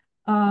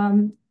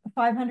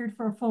 $500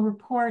 for a full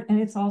report, and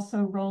it's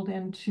also rolled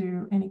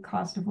into any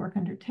cost of work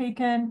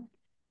undertaken.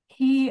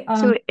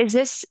 So is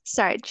this,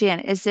 sorry, Jan,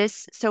 is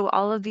this, so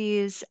all of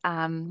these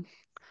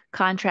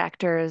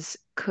contractors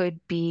could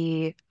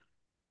be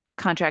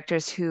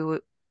contractors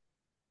who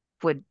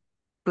would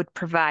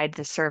provide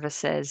the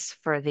services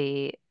for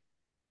the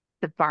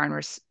barn,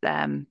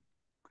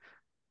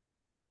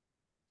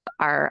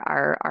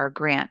 our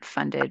grant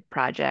funded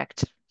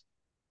project.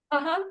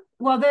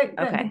 Well, the Okay.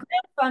 grant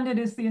funded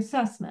is the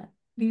assessment,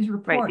 these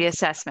reports. Right, the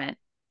assessment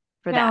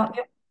for now,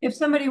 that. If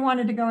somebody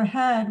wanted to go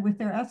ahead with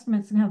their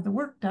estimates and have the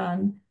work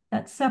done,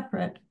 that's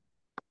separate,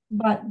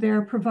 but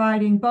they're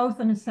providing both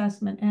an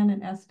assessment and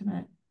an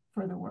estimate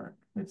for the work.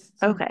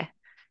 Okay.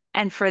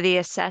 And for the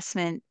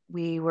assessment,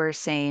 we were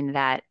saying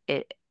that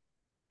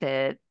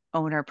the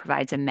owner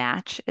provides a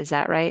match. Is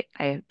that right?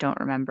 I don't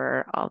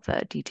remember all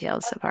the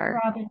details of our.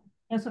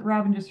 That's what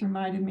Robin just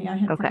reminded me. I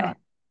had forgotten.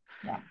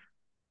 Yeah.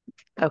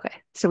 Okay.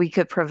 So we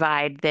could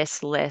provide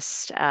this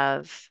list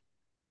of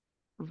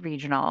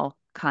regional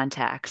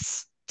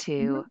contacts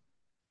to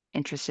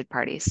interested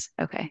parties.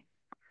 Okay.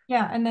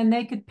 Yeah, and then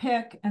they could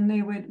pick, and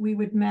we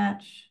would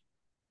match.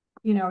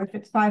 If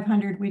it's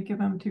 500, we'd give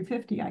them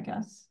 250, I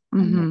guess.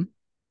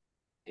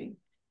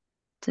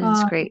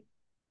 That's great.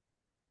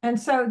 And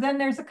so then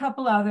there's a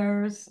couple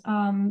others.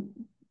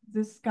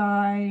 This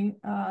guy,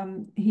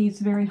 he's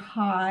very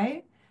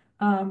high,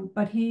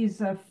 but he's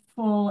a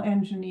full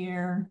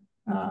engineer.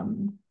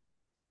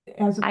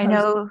 I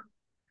know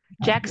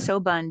Jack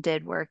Sobun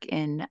did work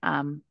in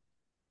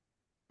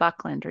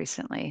Buckland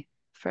recently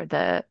for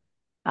the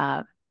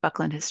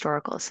Buckland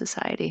Historical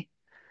Society.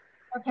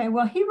 Okay,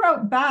 well, he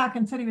wrote back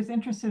and said he was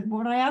interested.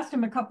 When I asked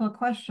him a couple of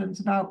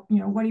questions about,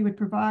 what he would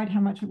provide, how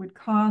much it would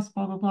cost,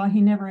 blah, blah, blah,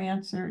 he never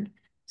answered.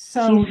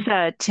 So he's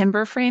a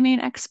timber framing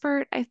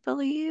expert, I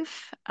believe,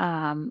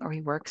 or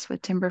he works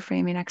with timber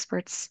framing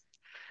experts.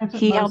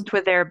 He helped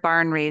with their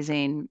barn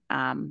raising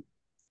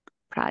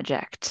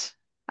project.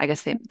 I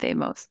guess they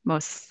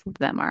most of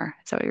them are.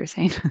 Is that what you were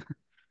saying?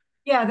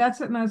 Yeah, that's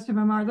what most of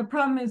them are. The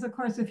problem is, of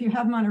course, if you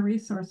have them on a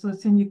resource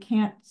list and you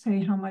can't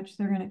say how much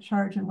they're going to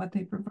charge and what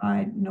they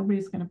provide,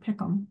 nobody's going to pick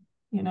them,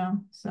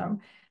 So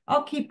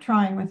I'll keep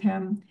trying with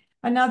him.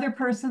 Another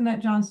person that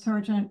John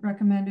Sargent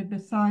recommended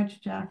besides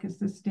Jack is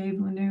this Dave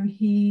Lanou.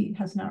 He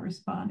has not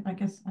responded. I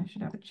guess I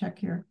should have a check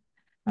here.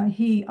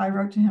 I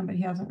wrote to him, but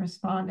he hasn't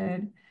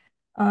responded.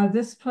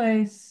 This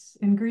place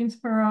in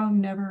Greensboro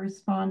never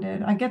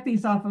responded. I get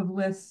these off of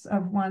lists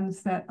of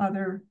ones that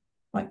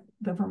like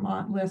the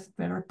Vermont list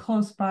that are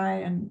close by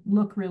and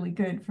look really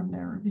good from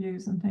their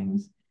reviews and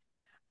things.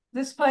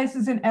 This place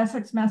is in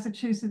Essex,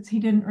 Massachusetts.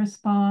 He didn't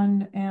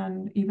respond.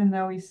 And even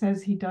though he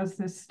says he does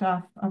this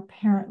stuff,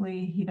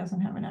 apparently he doesn't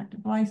have an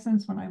active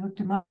license when I looked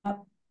him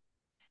up.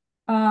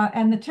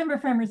 And the Timber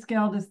Framers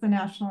Guild is the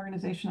national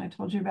organization I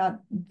told you about.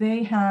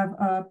 They have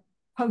a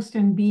Post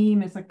and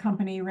Beam is a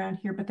company around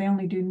here, but they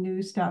only do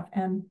new stuff.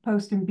 And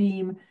Post and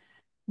Beam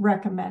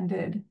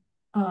recommended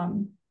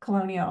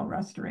colonial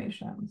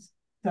restorations.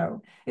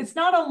 So it's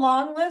not a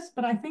long list,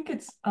 but I think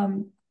it's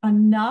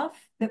enough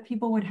that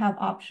people would have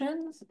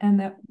options, and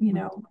that, you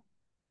know,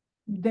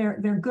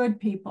 they're good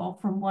people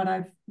from what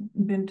I've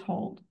been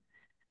told.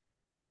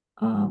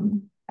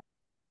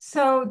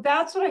 So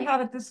that's what I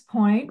have at this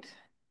point.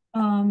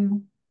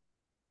 And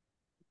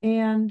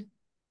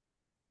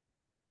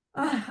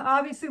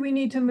obviously we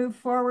need to move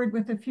forward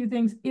with a few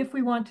things if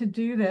we want to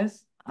do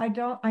this. I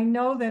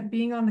know that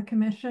being on the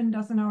commission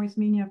doesn't always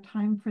mean you have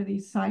time for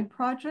these side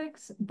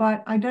projects,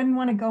 but I didn't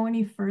want to go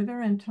any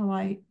further until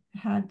I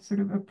had sort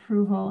of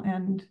approval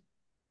and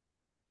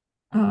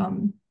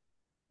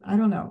I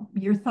don't know,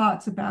 your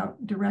thoughts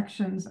about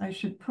directions I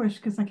should push,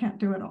 because I can't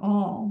do it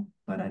all,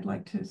 but I'd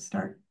like to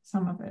start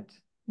some of it,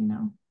 you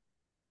know.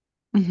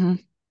 Mm-hmm.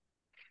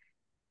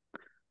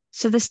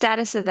 So the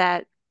status of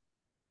that,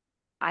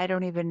 I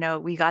don't even know.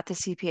 We got the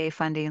CPA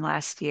funding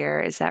last year,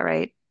 is that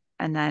right?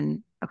 And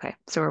then, okay,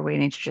 so we're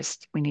waiting to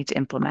we need to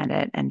implement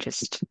it and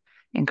just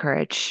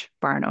encourage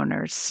barn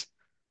owners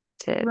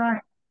to.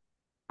 Right.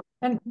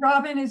 And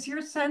Robin, is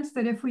your sense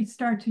that if we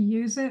start to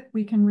use it,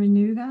 we can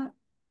renew that?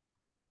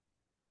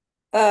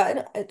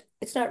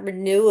 It's not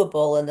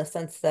renewable in the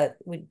sense that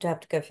we'd have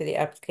to go through the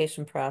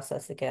application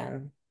process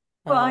again.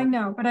 Well, I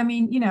know, but I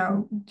mean, you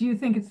know, do you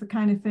think it's the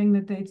kind of thing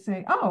that they'd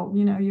say, oh,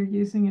 you know, you're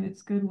using it,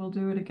 it's good, we'll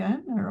do it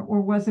again?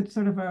 Or was it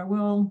sort of a,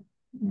 well,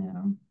 you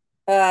know?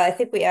 I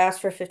think we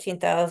asked for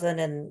 15,000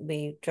 and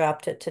we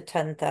dropped it to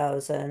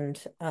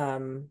 10,000. I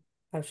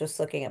was just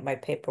looking at my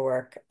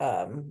paperwork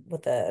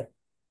with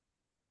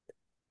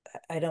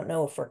I don't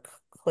know if we're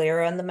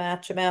clear on the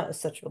match amount. It was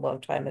such a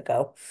long time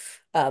ago.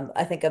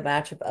 I think a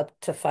match of up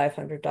to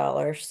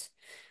 $500.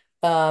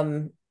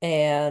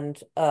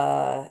 And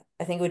I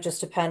think it would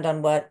just depend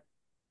on what,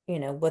 you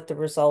know, what the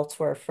results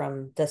were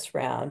from this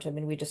round. I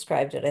mean, we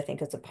described it, I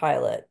think, as a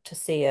pilot to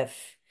see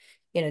if,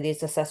 you know,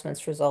 these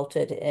assessments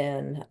resulted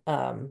in,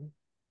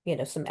 you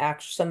know,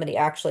 somebody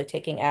actually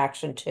taking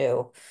action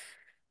to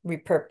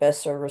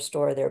repurpose or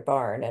restore their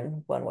barn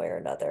in one way or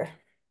another.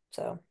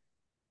 So.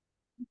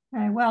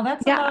 Okay, well,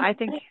 that's a Yeah, lot. I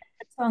think.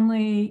 It's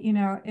only, you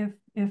know, if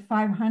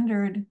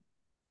 500,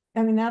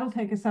 I mean, that'll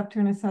take us up to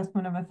an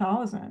assessment of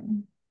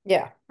 1,000.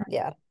 Yeah,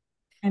 yeah.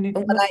 And it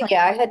But looks like,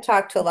 yeah, I had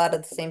talked to a lot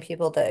of the same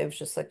people that I was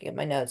just looking at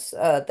my notes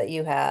that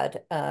you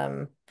had.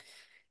 And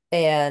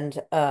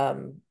in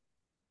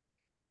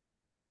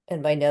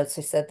my notes,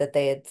 I said that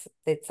they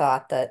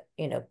thought that,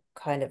 you know,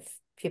 kind of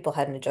people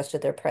hadn't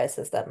adjusted their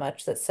prices that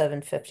much, that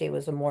 750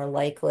 was a more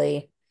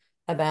likely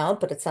amount,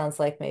 but it sounds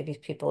like maybe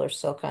people are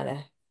still kind of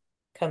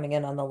coming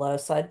in on the low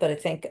side. But I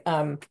think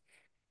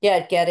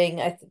yeah,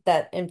 getting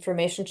that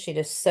information sheet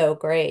is so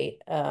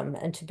great.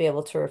 And to be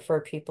able to refer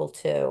people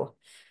to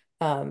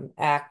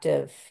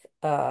active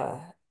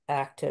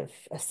active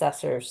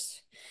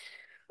assessors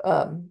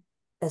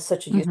is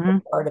such a useful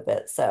Mhm. part of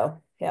it.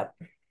 So yep.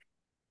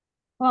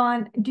 well,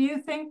 and do you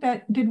think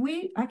that,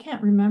 I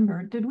can't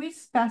remember, did we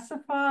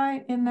specify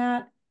in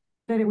that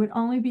it would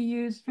only be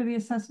used for the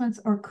assessments,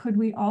 or could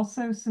we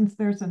also, since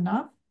there's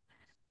enough,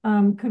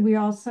 could we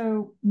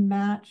also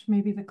match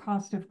maybe the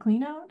cost of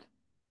clean out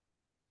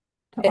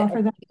to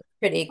offer that? It's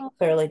pretty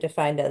clearly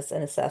defined as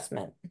an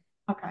assessment.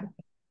 Okay.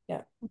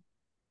 Yeah.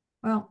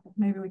 Well,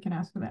 maybe we can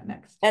ask for that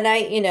next. And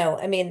you know,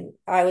 I mean,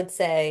 I would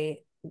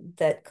say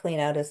that clean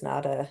out is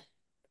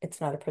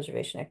it's not a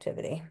preservation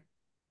activity.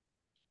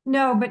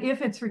 No, but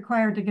if it's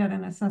required to get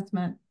an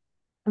assessment,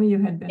 I mean, you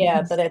had been.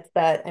 Yeah, but it's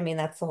that, I mean,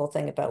 that's the whole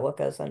thing about what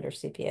goes under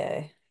CPA.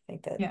 I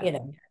think that, Yeah. you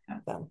know, Yeah.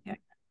 so. Yeah.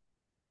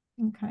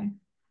 Okay.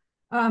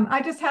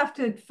 I just have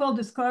to, full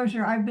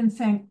disclosure, I've been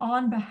saying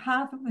on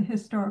behalf of the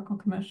Historical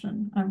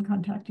Commission, I'm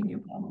contacting you,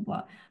 blah, blah,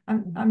 blah.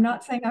 I'm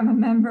not saying I'm a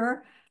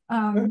member,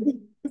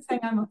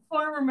 saying I'm a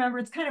former member.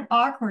 It's kind of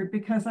awkward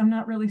because I'm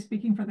not really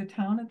speaking for the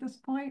town at this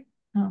point.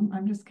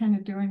 I'm just kind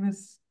of doing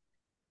this,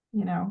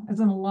 you know, as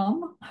an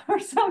alum or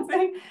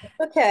something.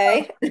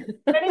 Okay. If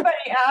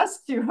anybody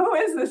asks you, who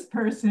is this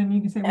person? You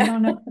can say, we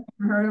don't know,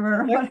 never heard of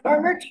her. Our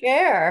former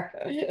chair.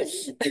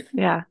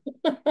 Yeah.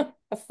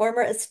 A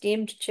former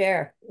esteemed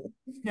chair.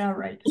 Yeah,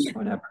 right,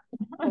 whatever.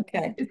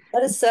 Okay,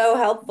 that is so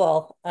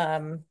helpful.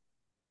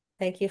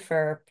 Thank you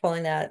for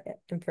pulling that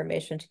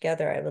information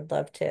together. I would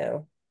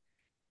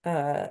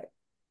uh,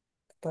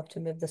 love to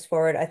move this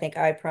forward. I think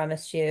I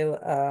promised you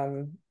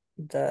I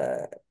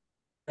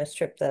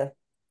stripped the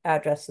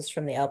addresses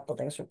from the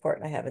outbuildings report,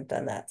 and I haven't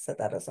done that, so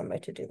that is on my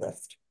to-do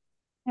list.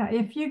 Yeah,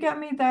 if you get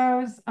me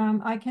those,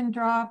 I can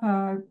drop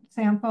a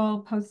sample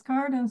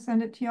postcard and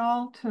send it to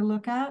y'all to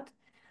look at.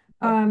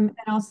 And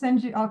I'll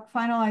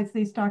finalize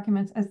these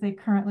documents as they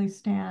currently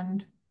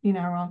stand. You know,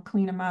 I'll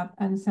clean them up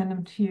and send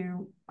them to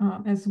you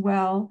as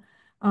well.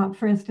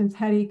 For instance,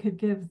 Hetty could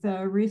give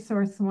the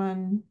resource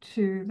one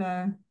to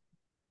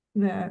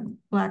the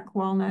Black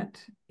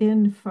Walnut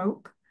Inn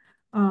folk,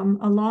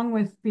 along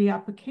with the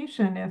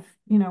application if,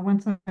 you know,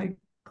 once I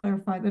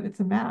clarify that it's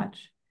a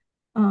match.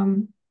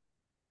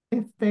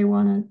 If they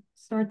want to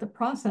start the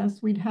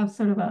process, we'd have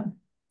sort of a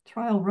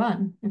trial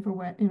run, in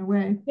a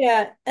way.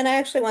 Yeah, and I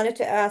actually wanted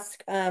to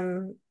ask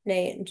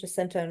Nate and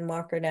Jacinta and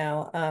Walker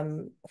now,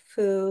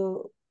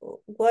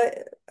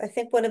 what I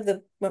think one of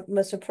the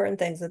most important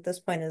things at this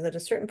point is at a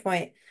certain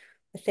point,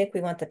 I think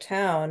we want the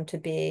town to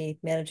be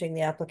managing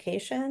the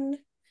application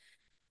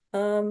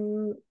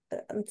in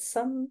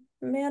some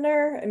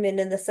manner. I mean,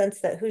 in the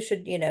sense that who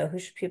should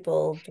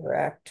people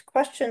direct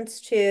questions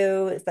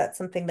to? Is that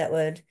something that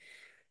would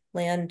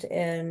land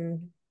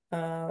in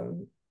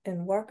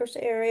Walker's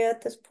area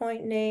at this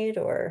point, Nate,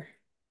 or?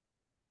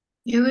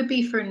 It would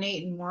be for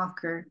Nate and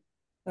Walker.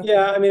 Okay.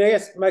 Yeah, I mean, I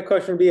guess my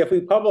question would be, if we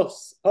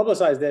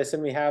publicize this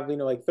and we have,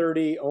 like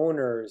 30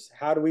 owners,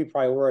 how do we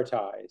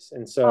prioritize?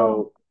 And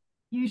so,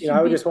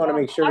 I would just want to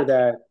make sure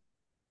that,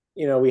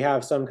 we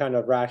have some kind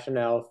of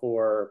rationale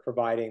for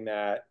providing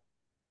that,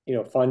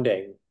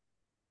 funding.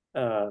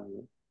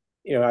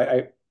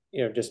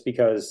 Just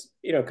because,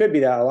 it could be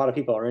that a lot of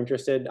people are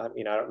interested.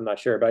 I'm not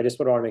sure, but I just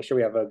would want to make sure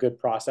we have a good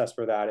process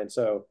for that. And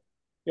so,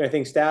 I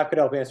think staff could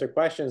help answer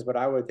questions, but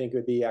I would think it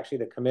would be actually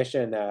the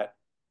commission that,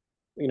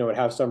 would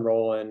have some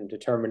role in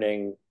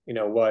determining,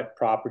 what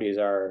properties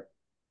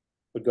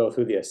would go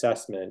through the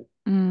assessment.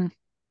 Mm.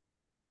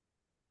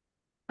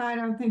 I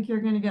don't think you're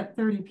going to get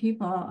 30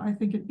 people. I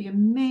think it'd be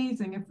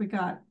amazing if we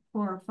got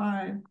 4 or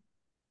 5,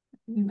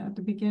 at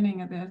the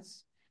beginning of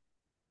this.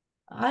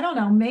 I don't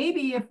know,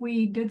 maybe if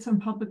we did some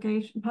public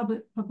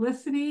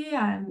publicity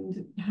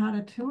and had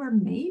a tour,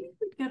 maybe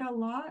we'd get a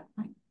lot.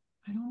 I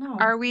don't know.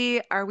 Are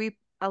we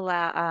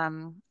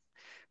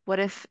what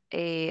if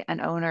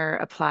an owner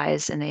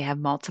applies and they have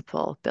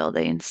multiple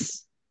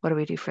buildings? What do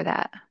we do for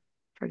that,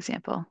 for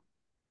example?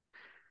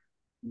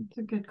 It's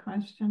a good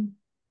question.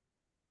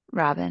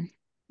 Robin,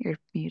 you're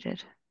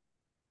muted.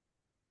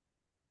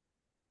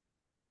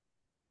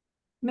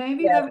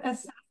 Maybe the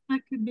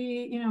assessment could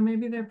be,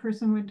 maybe the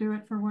person would do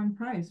it for one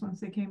price once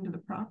they came to the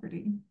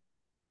property.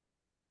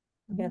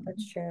 Yeah,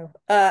 that's true.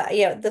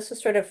 Yeah, this is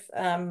sort of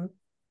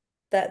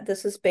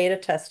this is beta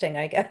testing,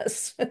 I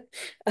guess.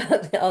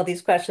 All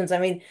these questions. I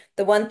mean,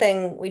 the one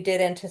thing we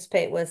did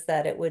anticipate was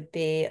that it would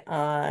be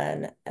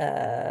on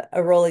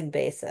a rolling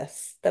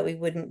basis, that we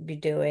wouldn't be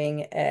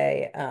doing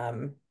a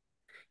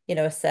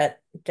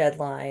set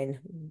deadline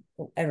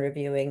and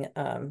reviewing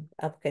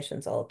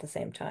applications all at the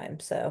same time.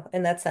 So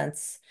in that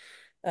sense,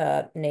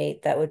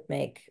 Nate, that would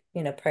make,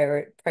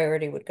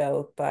 priority would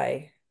go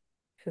by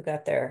who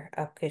got their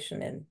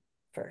application in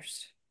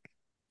first.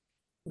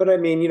 But I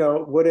mean,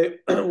 what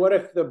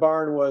if the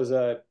barn was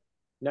a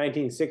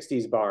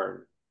 1960s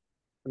barn?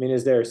 I mean,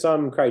 is there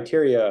some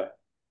criteria,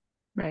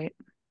 right?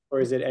 Or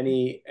is it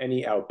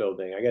any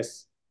outbuilding? I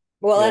guess.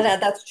 Well, and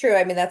that's true.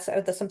 I mean, that's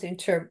something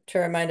to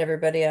remind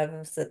everybody of,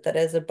 is that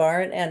is a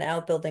barn and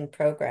outbuilding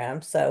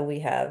program. So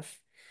we have,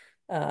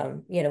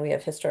 we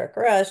have historic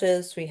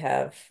garages, we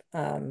have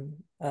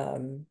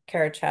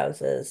carriage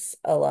houses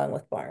along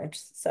with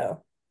barns.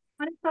 So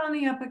I found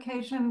the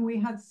application, we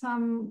had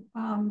some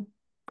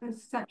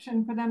this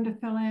section for them to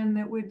fill in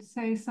that would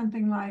say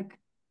something like,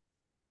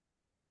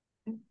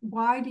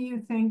 why do you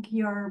think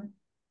your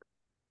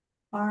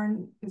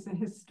barn is a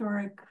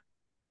historic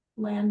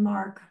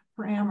landmark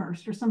for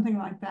Amherst, or something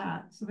like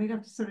that? So they'd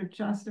have to sort of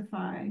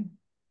justify.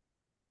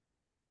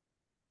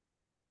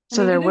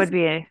 So there would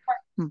be a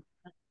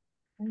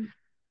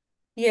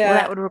yeah. Well,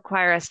 that would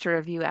require us to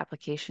review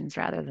applications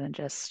rather than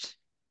just.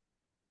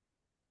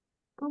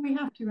 Well, we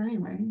have to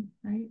anyway,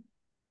 right?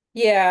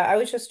 Yeah, I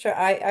was just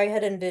I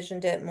had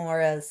envisioned it more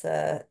as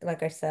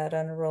like I said,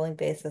 on a rolling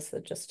basis,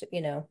 of just,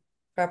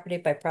 property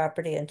by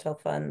property until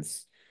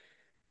funds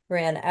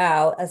ran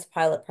out as a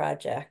pilot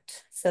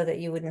project, so that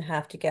you wouldn't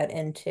have to get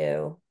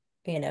into,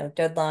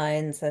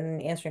 deadlines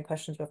and answering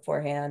questions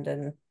beforehand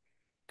and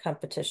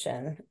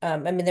competition. I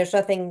mean, there's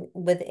nothing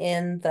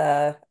within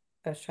I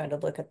was trying to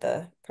look at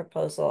the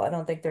proposal. I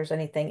don't think there's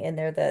anything in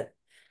there that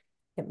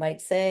it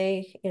might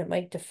say, it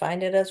might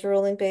define it as a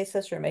rolling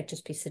basis, or it might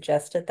just be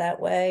suggested that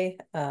way.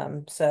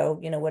 So,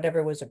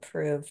 whatever was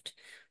approved,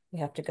 we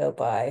have to go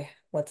by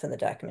what's in the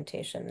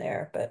documentation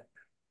there. But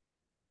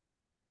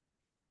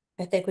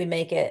I think we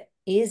make it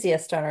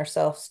easiest on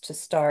ourselves to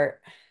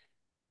start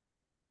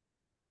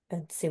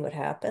and see what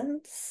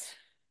happens.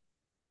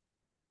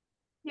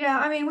 Yeah,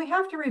 I mean, we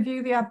have to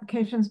review the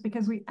applications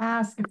because we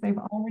ask if they've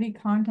already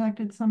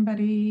contacted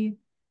somebody,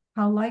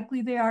 how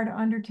likely they are to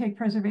undertake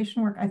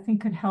preservation work. I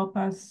think could help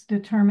us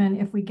determine,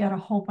 if we get a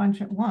whole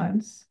bunch at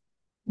once,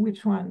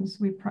 which ones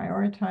we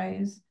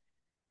prioritize.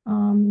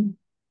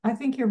 I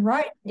think you're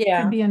right.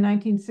 It could be a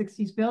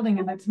 1960s building,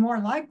 and it's more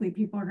likely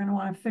people are going to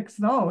want to fix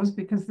those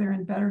because they're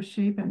in better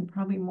shape and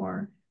probably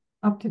more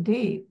up to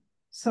date.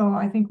 So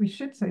I think we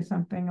should say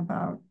something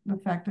about the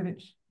fact that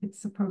it's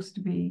supposed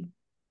to be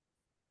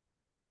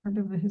part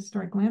of the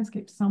historic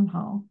landscape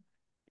somehow.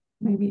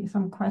 Maybe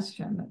some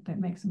question that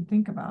makes them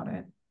think about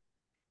it.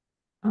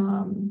 I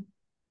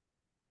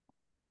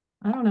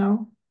don't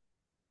know.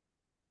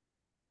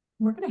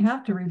 We're going to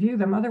have to review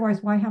them.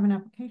 Otherwise, why have an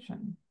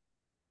application?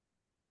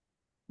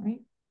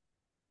 right?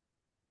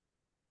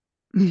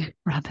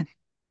 Robin,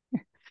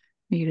 you're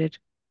muted.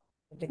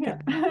 Yeah.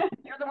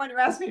 You're the one who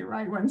asked me to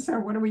write one, so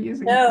what are we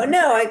using it No, for?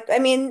 no, I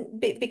mean,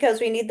 because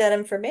we need that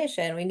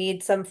information. We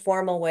need some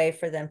formal way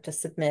for them to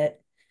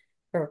submit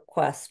a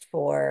request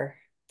for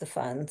the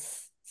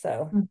funds.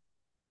 So Mm.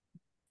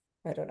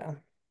 I don't know.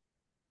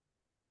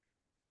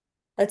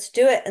 Let's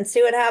do it and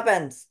see what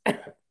happens.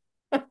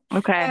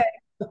 Okay.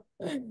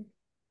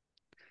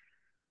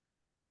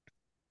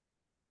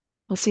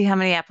 We'll see how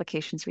many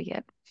applications we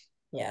get.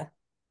 Yeah.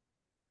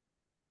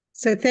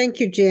 So thank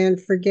you, Jan,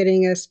 for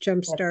getting us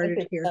jump Yeah, thank started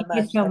you here. so Thank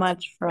you much. so That's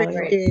much for all your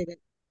great. Appreciate it.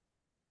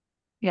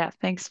 Yeah,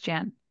 thanks,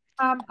 Jan.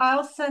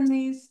 I'll send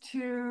these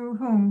to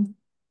whom?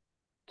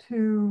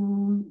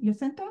 To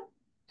Jacinta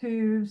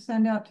to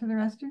send out to the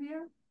rest of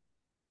you?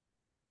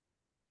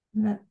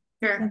 Is that,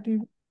 Sure.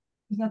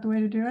 is that the way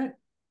to do it?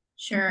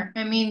 Sure.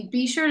 I mean,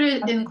 be sure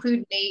to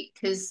include Nate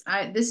because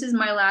this is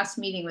my last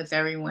meeting with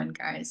everyone,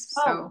 guys.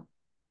 So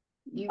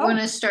you want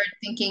to start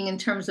thinking in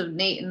terms of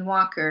Nate and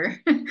Walker.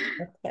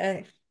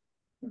 Okay.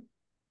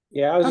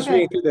 Yeah, I was just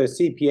Okay. reading through the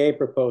CPA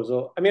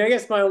proposal. I mean, I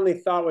guess my only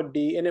thought would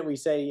be in it, we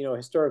say,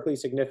 historically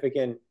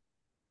significant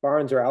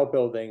barns or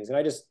outbuildings. And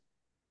I just,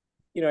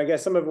 I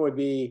guess some of it would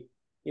be,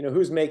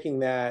 who's making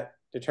that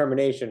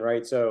determination,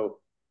 right? So,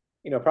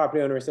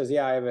 property owner says,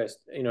 yeah, I have a,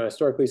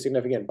 historically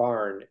significant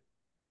barn.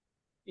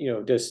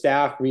 Does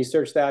staff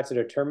research that to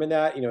determine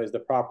that? Is the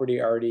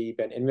property already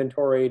been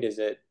inventoried? Is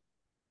it,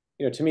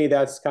 to me,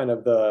 that's kind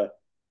of the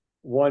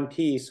one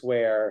piece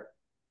where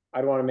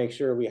I'd want to make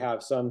sure we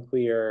have some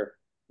clear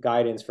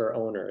guidance for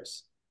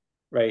owners,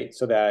 right?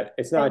 So that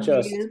it's not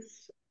just,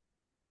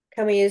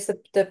 Can we use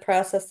the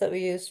process that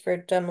we use for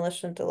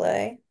demolition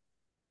delay?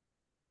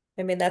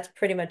 I mean, that's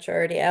pretty much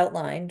already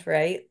outlined,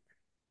 right?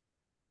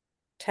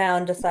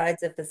 Town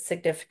decides if it's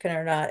significant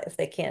or not. If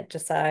they can't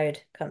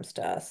decide, comes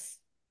to us.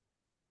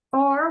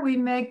 Or we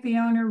make the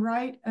owner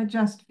write a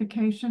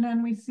justification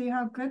and we see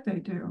how good they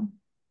do.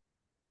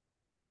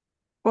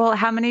 Well,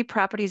 how many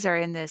properties are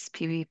in this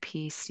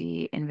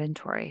PVPC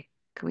inventory?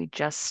 Could we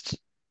just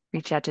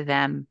reach out to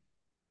them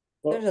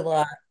There's a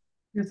lot.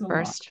 There's a lot.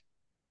 first?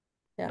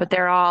 Yeah. But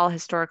they're all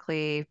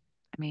historically,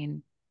 I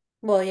mean,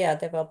 Well, yeah,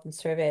 they've all been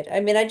surveyed. I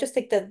mean, I just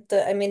think that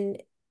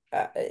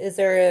is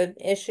there an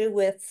issue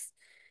with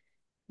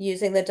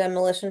using the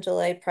demolition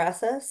delay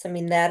process? I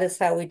mean, that is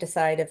how we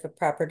decide if a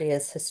property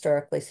is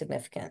historically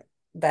significant.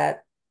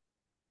 That,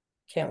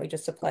 can't we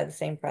just apply the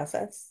same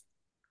process?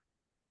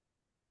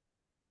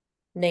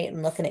 Nate,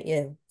 I'm looking at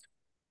you.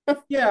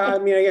 yeah, I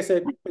mean, I guess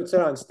it puts it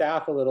on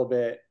staff a little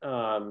bit.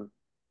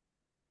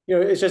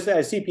 It's just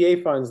as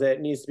CPA funds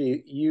that needs to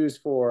be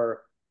used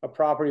for a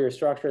property or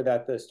structure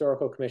that the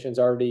historical commission's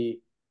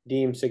already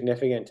deemed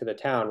significant to the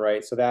town,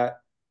 right? So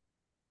that,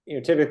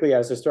 typically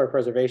as historic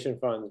preservation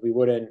funds, we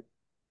wouldn't,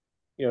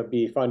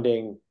 be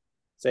funding,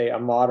 say, a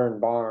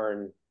modern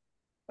barn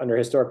under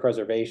historic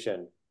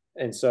preservation.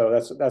 And so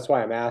that's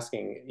why I'm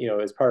asking,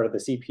 as part of the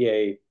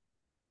CPA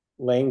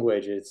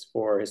language, it's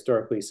for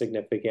historically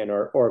significant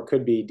or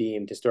could be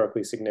deemed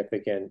historically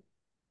significant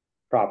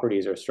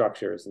properties or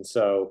structures. And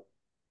so,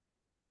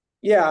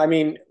 yeah, I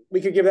mean,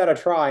 we could give that a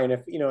try. And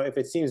if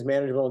it seems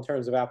manageable in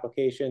terms of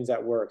applications,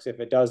 that works. If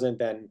it doesn't,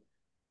 then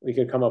we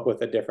could come up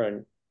with a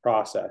different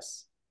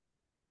process.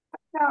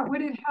 Now,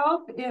 would it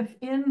help if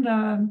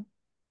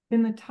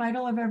in the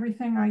title of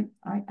everything,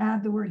 I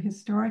add the word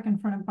historic in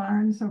front of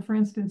barn? So for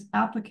instance,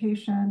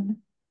 application,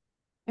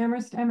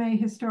 Amherst MA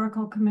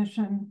Historical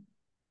Commission,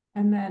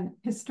 and then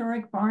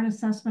historic barn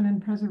assessment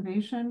and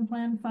preservation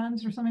plan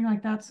funds or something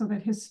like that, so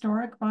that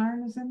historic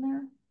barn is in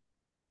there?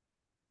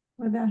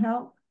 Would that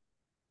help?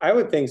 I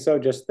would think so.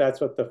 Just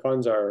that's what the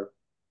funds are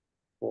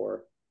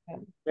for. Yeah.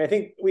 And I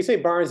think we say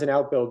barns and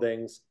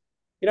outbuildings.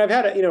 I've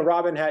had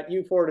Robin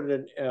you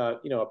forwarded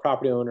a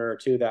property owner or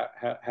two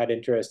that had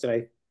interest,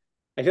 and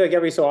I feel like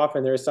every so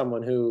often there's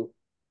someone who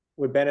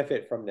would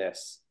benefit from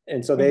this,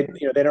 and so they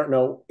they don't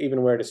know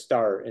even where to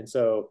start, and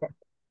so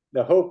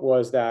the hope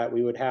was that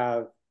we would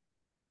have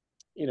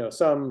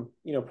some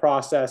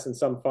process and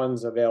some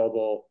funds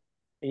available,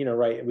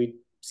 right, we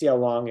see how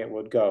long it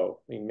would go.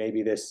 I mean,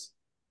 maybe this,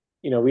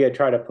 we had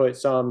tried to put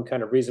some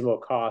kind of reasonable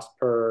cost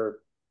per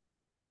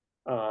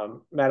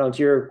Madeline, to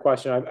your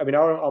question, I mean,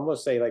 I would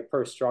almost say like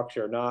per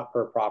structure, not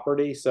per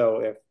property.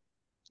 So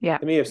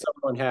to me, if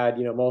someone had,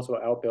 multiple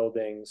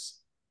outbuildings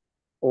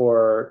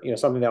or,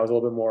 something that was a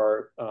little bit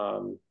more,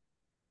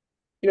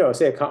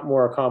 say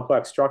more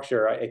complex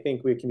structure, I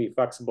think we can be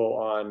flexible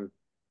on,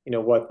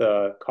 what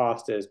the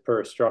cost is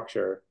per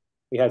structure.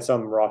 We had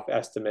some rough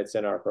estimates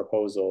in our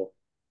proposal.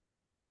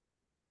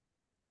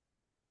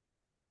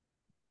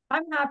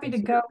 I'm happy to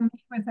go meet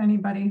with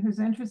anybody who's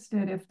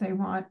interested if they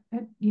want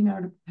it,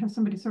 to have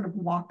somebody sort of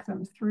walk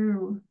them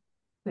through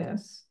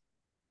this.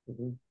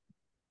 Mm-hmm.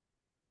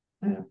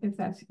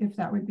 If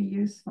that would be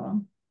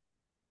useful.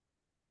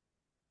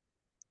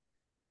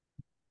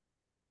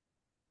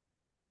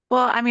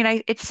 well, I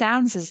mean, it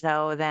sounds as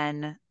though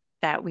then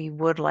that we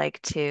would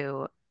like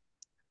to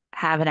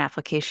have an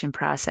application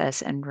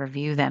process and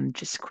review them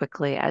just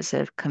quickly as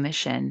a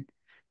commission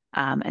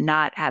and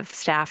not have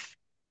staff,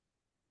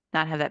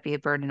 not have that be a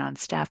burden on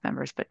staff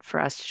members, but for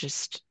us to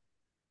just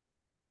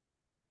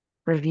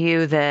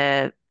review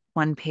the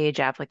one-page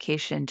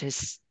application to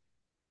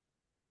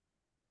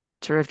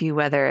review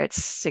whether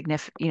it's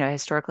significant,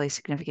 historically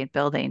significant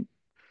building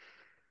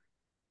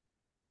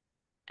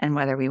and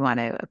whether we want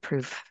to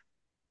approve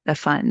the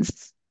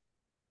funds.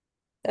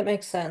 That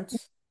makes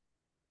sense.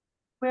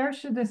 Where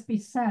should this be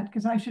sent?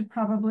 Because I should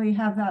probably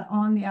have that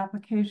on the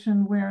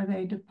application where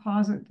they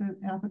deposit the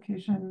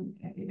application.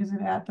 Is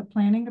it at the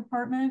planning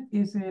department?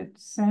 Is it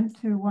sent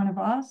to one of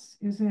us?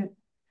 Is it,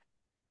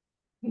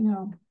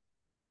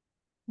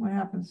 what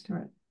happens to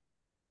it?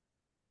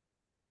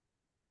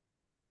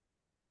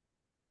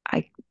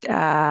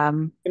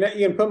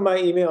 You can put my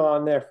email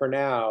on there for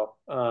now.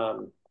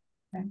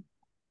 Okay.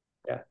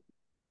 Yeah.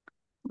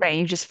 Right,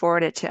 you just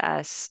forward it to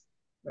us.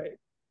 Right.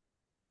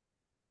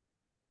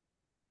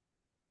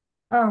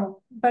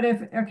 Oh, but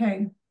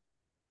okay.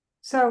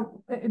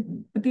 So,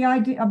 but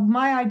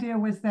my idea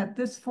was that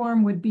this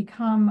form would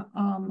become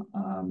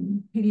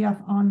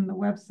PDF on the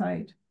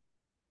website.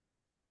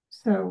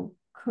 So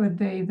could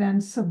they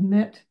then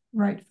submit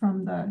right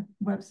from the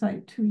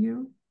website to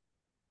you?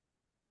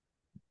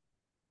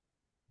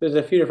 There's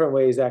a few different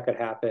ways that could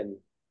happen.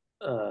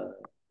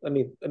 Let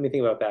me think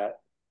about that.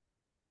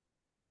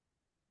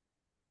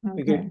 Okay.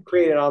 We could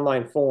create an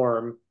online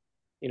form.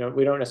 We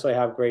don't necessarily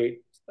have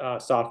great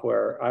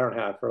software. I don't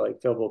have for like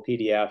fillable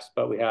PDFs,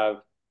 but we have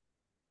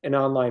an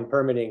online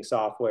permitting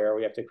software.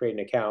 We have to create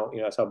an account.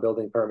 That's how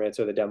building permits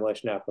or the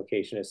demolition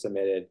application is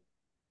submitted.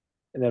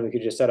 And then we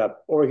could just set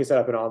up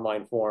an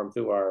online form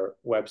through our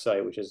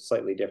website, which is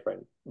slightly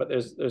different. But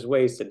there's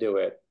ways to do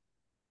it.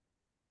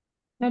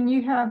 And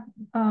you have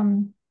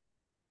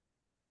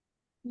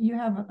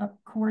a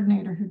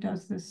coordinator who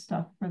does this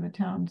stuff for the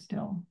town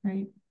still,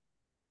 right?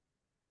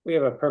 We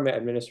have a permit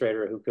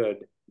administrator who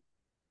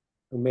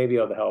may be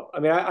able to help. I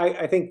mean,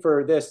 I think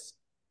for this,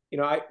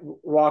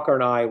 Walker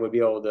and I would be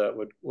able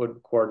to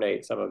would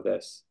coordinate some of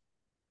this.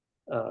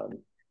 So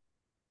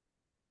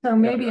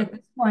maybe at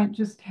this point,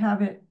 just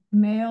have it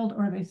mailed,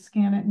 or they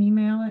scan it and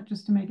email it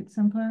just to make it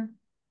simpler.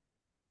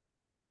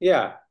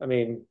 Yeah, I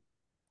mean,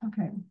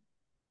 okay.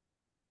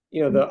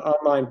 The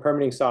online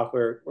permitting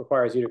software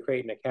requires you to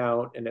create an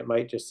account, and it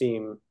might just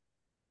seem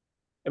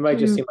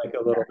like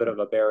a little bit of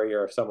a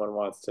barrier if someone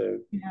wants to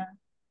have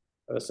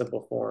a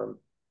simple form.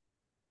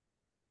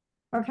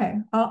 Okay,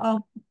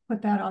 I'll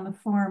put that on the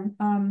form.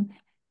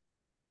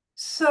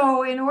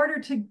 So in order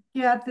to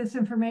get this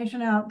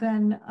information out,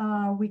 then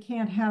we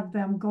can't have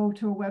them go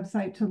to a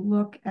website to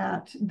look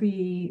at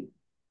the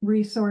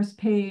resource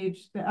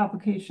page, the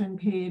application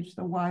page,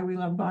 the Why We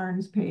Love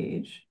Barns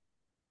page.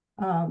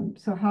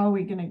 So how are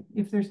we gonna,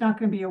 if there's not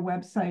gonna be a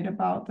website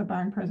about the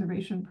barn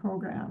preservation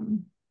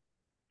program,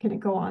 can it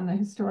go on the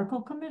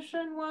historical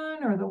commission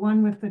one or the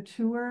one with the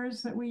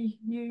tours that we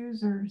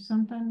use or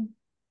something?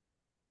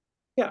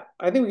 Yeah,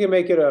 I think we can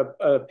make it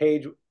a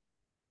page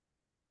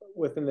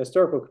within the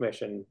historical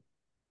commission.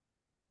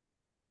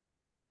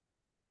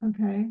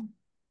 Okay.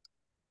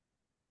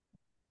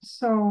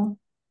 So,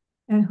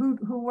 and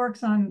who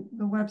works on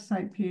the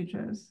website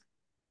pages?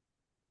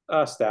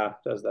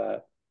 Staff does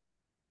that.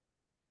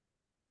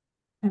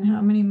 And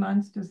how many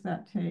months does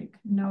that take?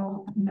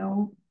 No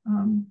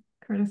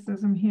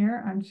criticism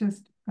here. I've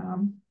just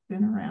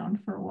been around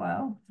for a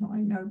while, so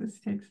I know this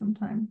takes some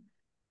time.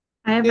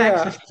 I have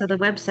access to the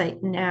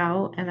website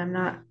now, and I'm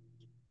not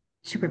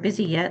super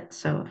busy yet,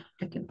 so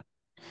I can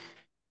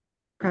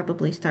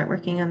probably start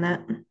working on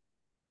that.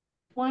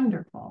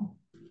 Wonderful.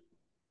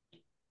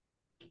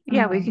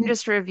 Yeah, we can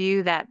just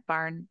review that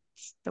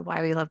the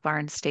Why We Love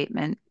Barns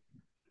statement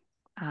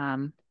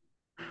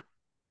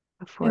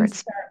before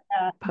it's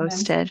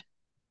posted.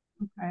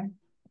 Okay.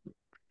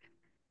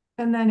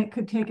 And then it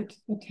could take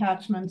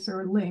attachments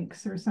or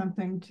links or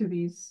something to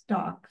these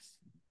docs.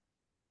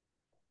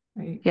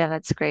 Right. Yeah,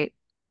 that's great.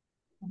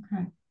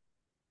 Okay.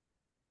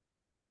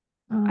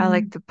 I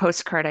like the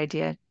postcard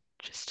idea,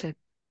 just to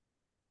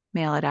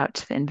mail it out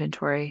to the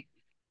inventory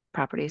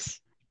properties.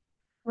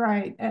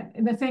 Right.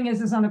 And the thing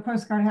is on the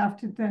postcard, I have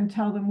to then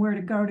tell them where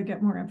to go to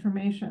get more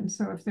information.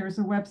 So if there's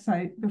a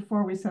website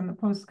before we send the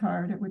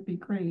postcard, it would be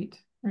great,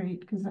 right?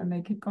 Because then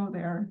they could go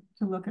there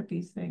to look at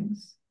these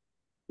things.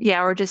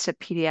 Yeah, or just a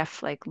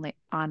PDF like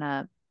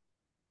on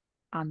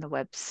the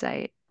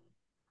website.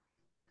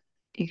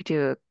 You could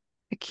do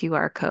a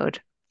QR code.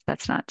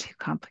 That's not too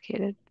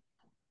complicated.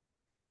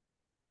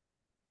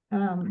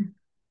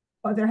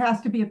 But there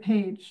has to be a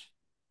page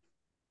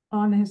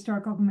on the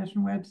Historical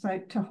Commission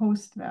website to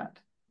host that.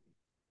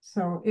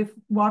 So if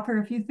Walker,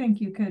 if you think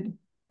you could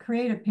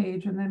create a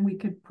page and then we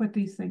could put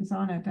these things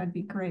on it, that'd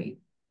be great.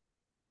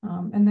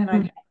 And then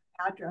I'd have an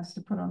address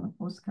to put on the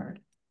postcard,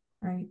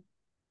 right?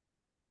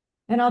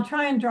 And I'll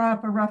try and draw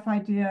up a rough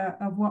idea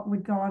of what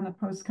would go on the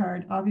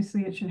postcard.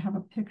 Obviously, it should have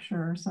a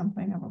picture or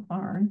something of a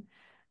barn.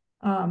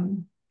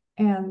 And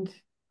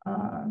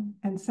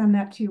send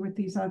that to you with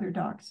these other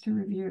docs to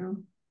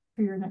review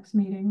for your next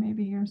meeting,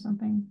 maybe, or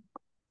something.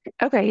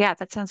 Okay, yeah,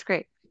 that sounds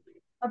great.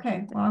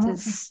 Okay, well, I won't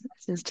take This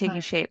is taking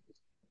time. shape.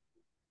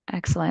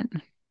 Excellent.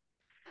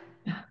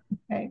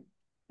 Okay,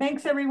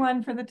 thanks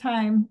everyone for the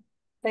time.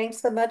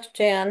 Thanks so much,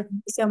 Jan. Thank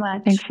you so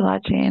much. Thanks a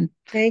lot, Jane.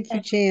 Thank you,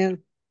 Jan.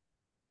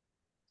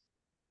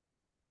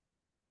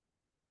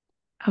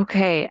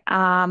 Okay,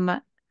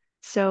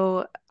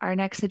 so our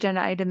next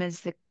agenda item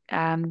is the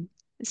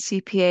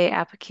CPA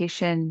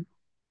application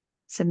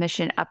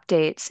submission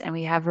updates, and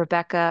we have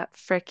Rebecca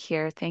Frick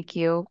here. Thank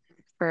you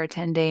for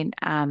attending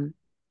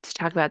to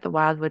talk about the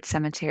Wildwood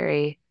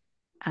Cemetery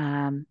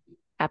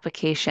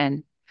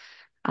application.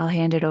 I'll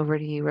hand it over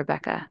to you,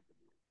 Rebecca.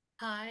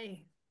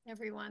 Hi,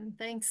 everyone.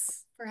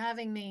 Thanks for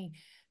having me.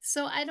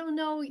 So I don't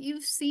know,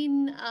 you've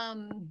seen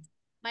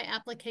my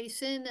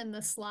application and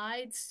the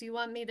slides. Do you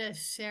want me to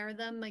share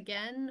them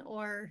again,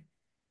 or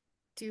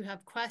do you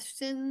have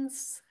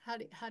questions? How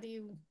do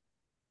you?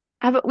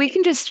 But we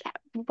can just,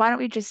 why don't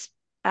we just,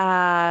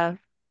 everyone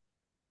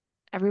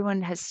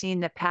has seen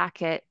the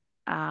packet.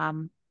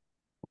 I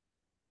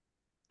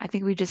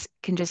think we just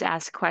can just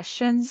ask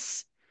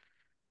questions,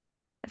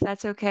 if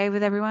that's okay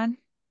with everyone.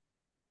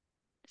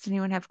 Does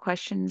anyone have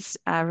questions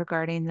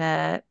regarding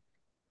the,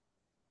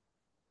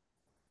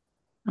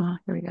 oh,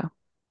 here we go.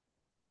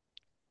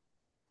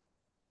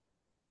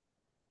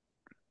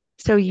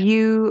 So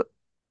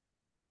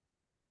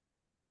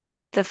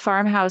the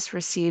farmhouse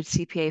received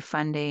CPA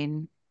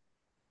funding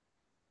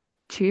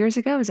 2 years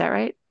ago, is that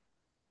right?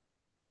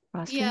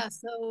 Yeah,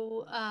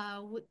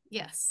 so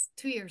yes,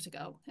 2 years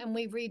ago, and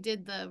we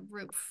redid the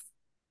roof.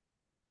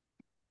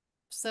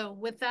 So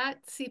with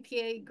that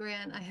CPA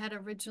grant, I had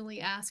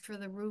originally asked for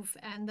the roof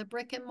and the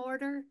brick and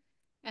mortar.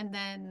 And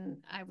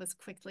then I was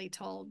quickly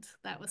told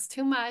that was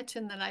too much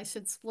and that I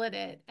should split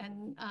it.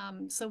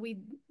 And so we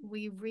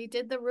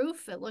redid the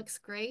roof. It looks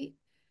great.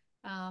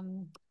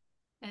 And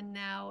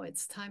now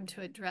it's time to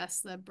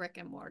address the brick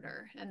and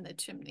mortar and the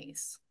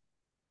chimneys.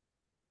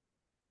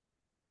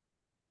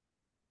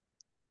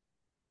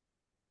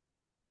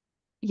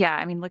 Yeah,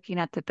 I mean, looking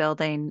at the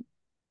building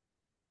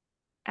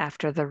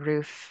after the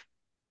roof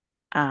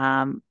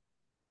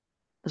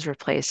was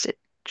replaced, it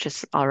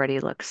just already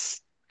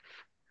looks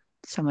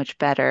so much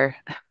better.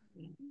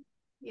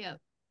 Yeah.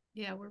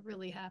 Yeah, we're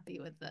really happy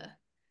with the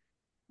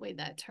way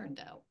that turned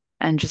out.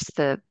 And just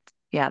the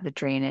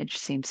drainage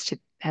seems to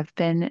have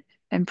been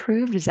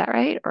improved. Is that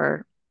right?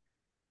 Or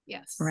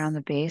Yes. around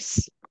the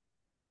base?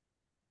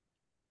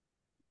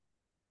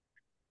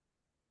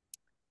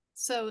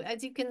 So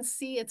as you can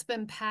see, it's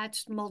been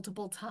patched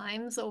multiple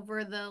times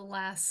over the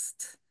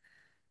last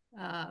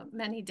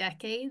many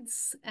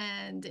decades,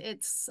 and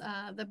it's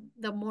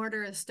the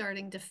mortar is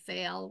starting to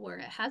fail where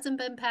it hasn't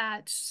been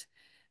patched.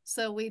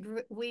 So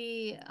when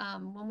we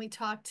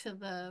talked to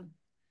the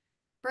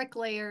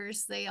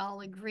bricklayers, they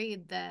all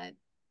agreed that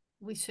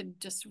we should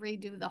just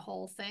redo the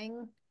whole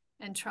thing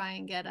and try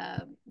and get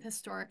a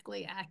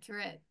historically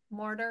accurate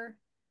mortar.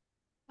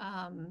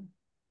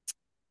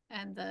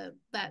 And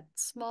that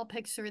small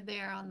picture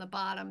there on the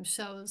bottom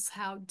shows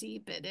how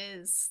deep it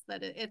is,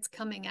 that it's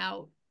coming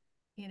out,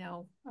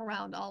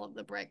 around all of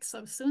the bricks.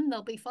 So soon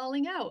they'll be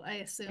falling out, I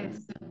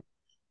assume.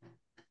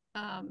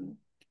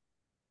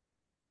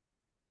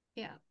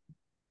 Yeah.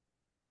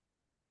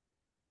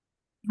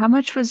 How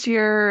much was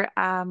your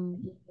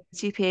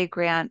CPA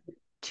grant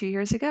 2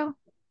 years ago?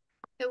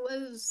 It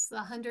was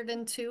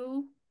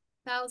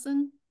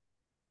 102,000.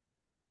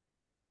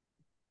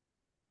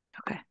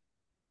 Okay.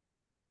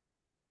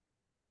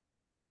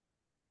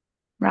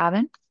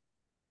 Robin?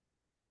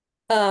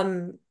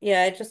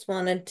 Yeah, I just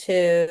wanted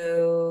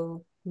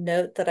to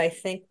note that I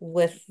think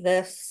with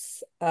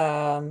this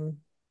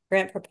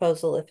grant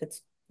proposal, if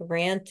it's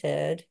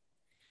granted,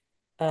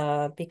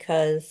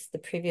 because the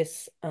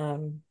previous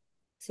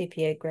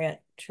CPA grant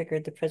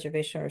triggered the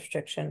preservation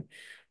restriction,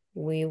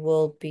 we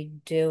will be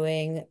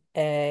doing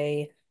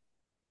a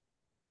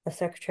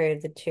Secretary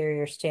of the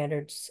Interior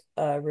standards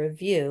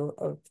review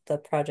of the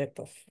project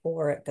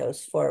before it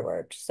goes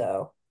forward.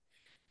 So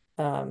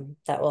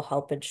that will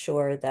help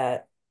ensure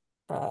that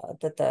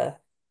that the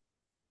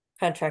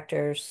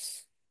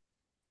contractors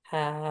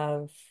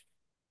have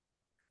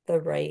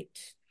the right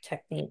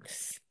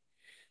techniques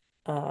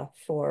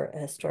for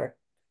historic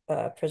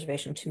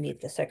preservation to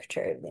meet the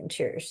Secretary of the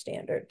Interior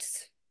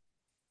standards.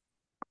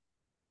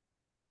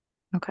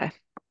 Okay.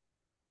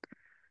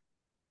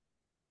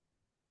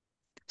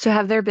 So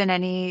have there been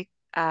any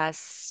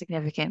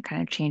significant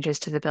kind of changes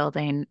to the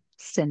building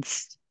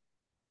since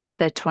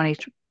the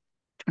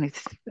 2020,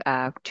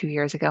 2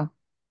 years ago,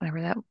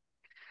 whatever that was?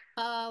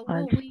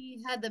 Well,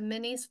 we had the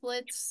mini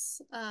splits,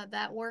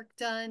 that work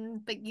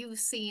done, but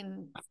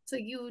so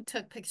you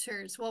took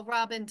pictures. Well,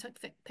 Robin took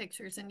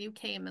pictures and you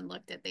came and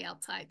looked at the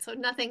outside. So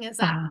nothing has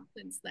happened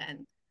since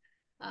then.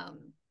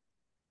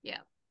 Yeah.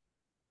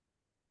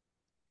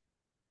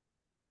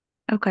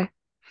 Okay.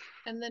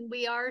 And then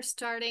we are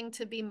starting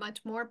to be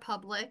much more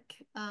public.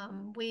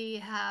 We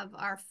have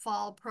our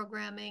fall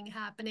programming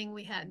happening.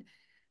 We had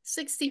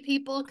 60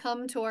 people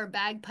come to our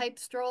bagpipe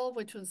stroll,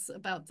 which was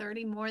about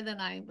 30 more than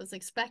I was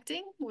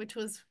expecting, which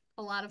was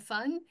a lot of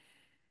fun.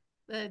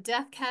 the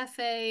Deaf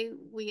Cafe,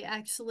 we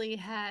actually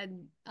had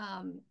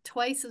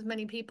twice as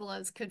many people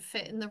as could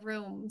fit in the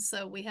room.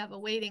 So we have a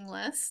waiting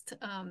list.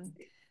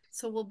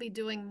 So we'll be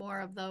doing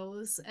more of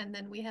those. And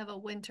then we have a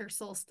winter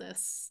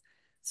solstice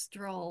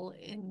stroll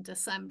in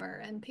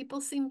December. And people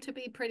seem to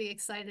be pretty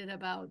excited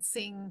about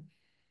seeing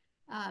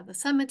the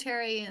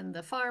cemetery and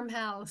the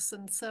farmhouse.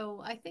 And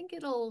so I think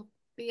it'll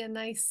be a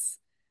nice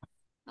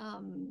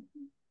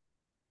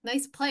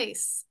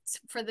place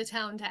for the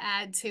town to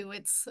add to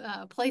its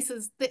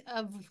places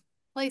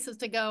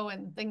to go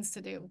and things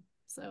to do.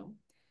 So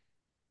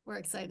we're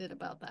excited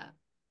about that.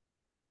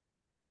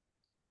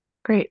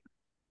 Great.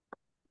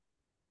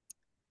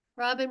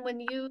 Robin, when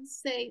you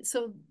say,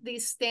 so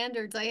these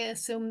standards, I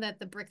assume that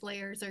the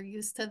bricklayers are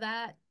used to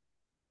that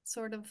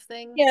sort of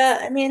thing? Yeah,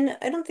 I mean,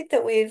 I don't think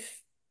that we've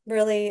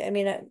really, I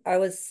mean, I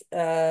was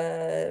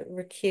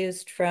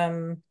recused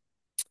from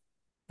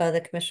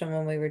the commission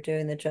when we were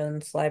doing the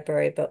Jones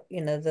Library, but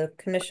the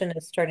commission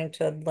is starting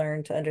to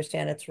learn to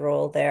understand its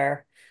role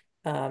there.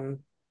 And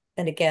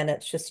again,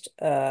 it's just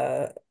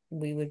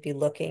we would be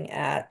looking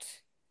at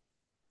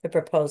the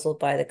proposal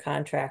by the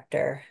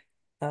contractor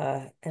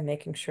and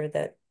making sure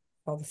that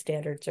all the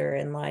standards are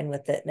in line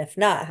with it. And if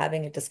not,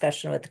 having a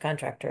discussion with the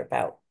contractor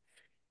about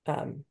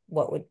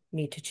what would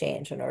need to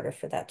change in order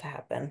for that to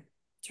happen.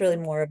 It's really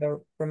more of a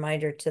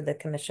reminder to the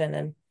commission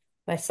and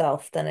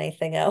myself than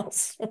anything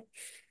else.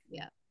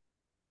 Yeah.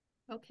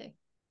 Okay.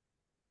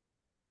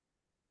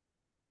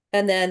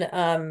 And then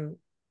I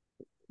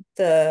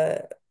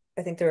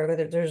think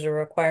there's a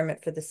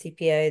requirement for the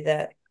CPA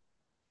that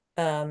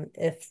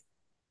if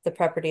the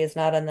property is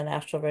not on the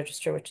National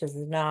Register, which is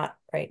not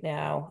right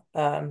now,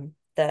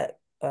 that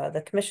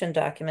the commission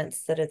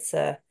documents that it's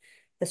a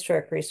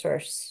historic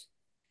resource,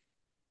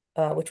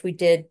 which we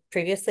did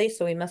previously.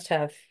 So we must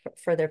have,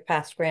 for their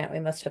past grant,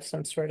 we must have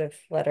some sort of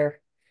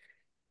letter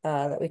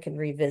that we can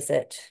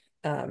revisit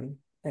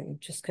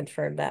and just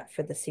confirm that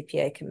for the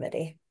CPA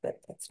committee,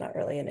 but that's not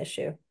really an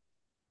issue.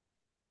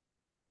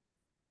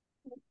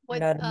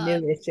 Not a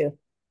new issue.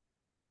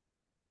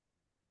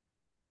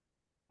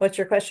 What's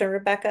your question,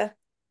 Rebecca?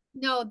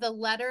 No, the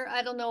letter,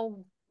 I don't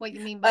know what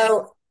you mean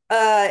by.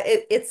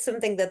 It's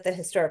something that the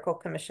historical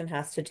commission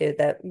has to do,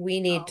 that we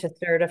need to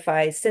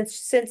certify,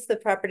 since the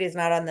property is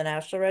not on the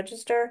National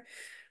Register,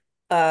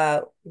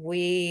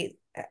 we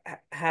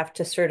have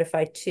to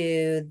certify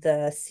to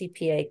the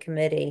CPA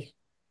committee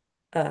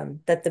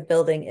that the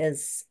building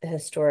is a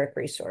historic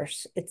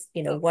resource. It's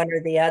one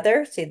or the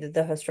other. It's either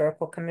the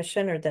historical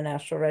commission or the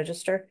National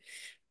Register.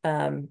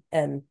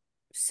 And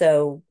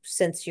so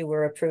since you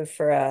were approved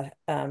for a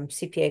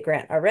CPA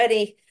grant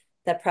already,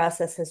 that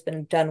process has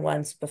been done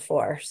once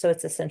before. So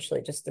it's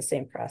essentially just the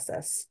same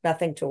process.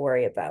 Nothing to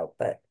worry about,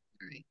 but.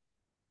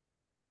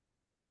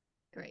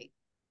 Great.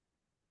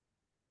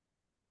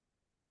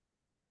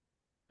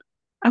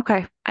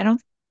 Okay.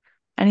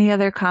 Any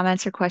other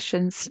comments or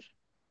questions?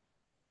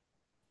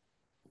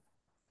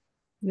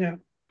 Yeah.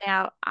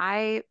 Now,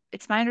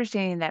 it's my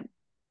understanding that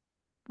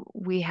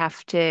we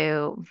have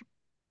to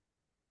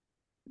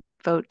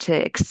vote to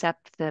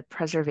accept the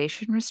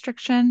preservation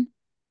restriction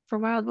for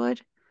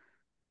Wildwood.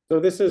 So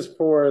this is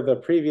for the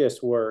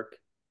previous work.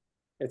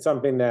 It's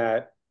something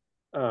that,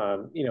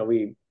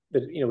 we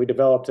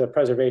developed a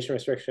preservation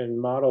restriction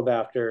modeled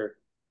after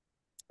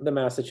the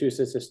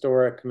Massachusetts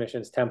Historic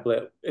Commission's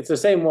template. It's the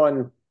same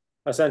one,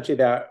 essentially,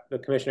 that the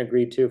commission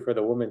agreed to for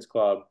the Women's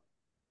Club.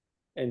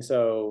 And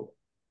so,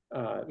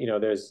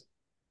 there's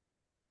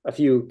a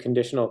few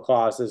conditional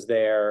clauses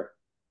there.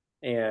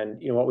 And,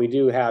 what we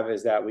do have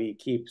is that we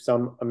keep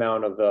some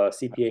amount of the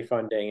CPA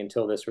funding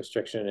until this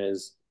restriction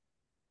is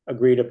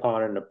agreed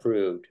upon and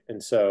approved.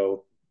 And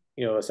so,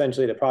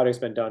 essentially the project's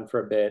been done for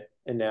a bit.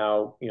 And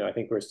now, I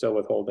think we're still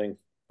withholding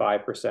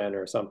 5%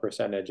 or some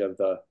percentage of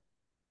the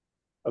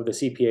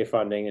CPA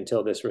funding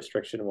until this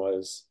restriction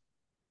was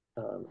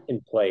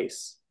in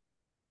place.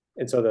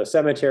 And so the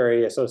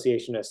Cemetery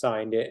Association has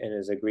signed it and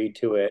has agreed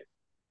to it.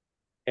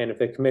 And if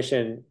the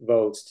commission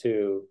votes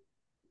to,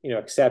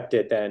 accept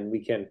it, then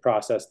we can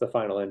process the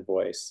final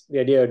invoice. The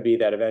idea would be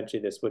that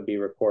eventually this would be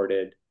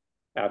recorded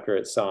after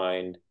it's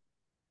signed,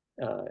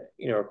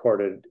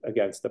 recorded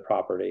against the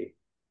property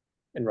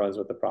and runs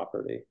with the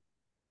property.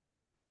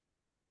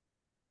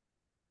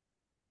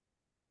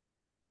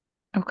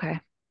 Okay.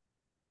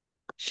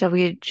 Shall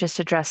we just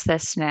address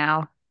this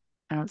now?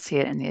 I don't see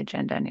it in the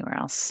agenda anywhere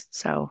else.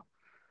 So.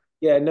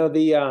 Yeah, no,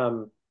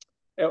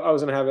 I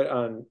was going to have it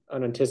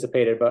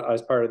unanticipated, but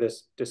as part of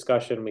this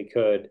discussion, we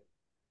could.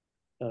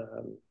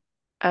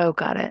 Oh,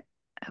 got it.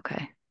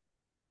 Okay.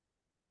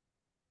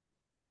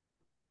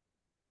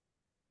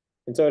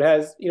 And so it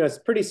has, it's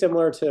pretty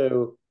similar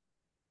to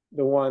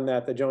the one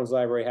that the Jones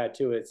Library had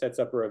too. It sets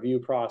up a review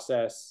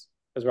process,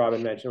 as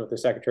Robin mentioned, with the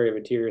Secretary of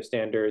Interior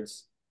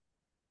Standards,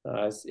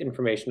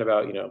 information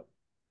about,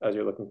 as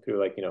you're looking through,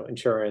 like,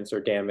 insurance or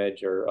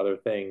damage or other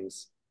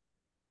things.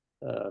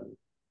 And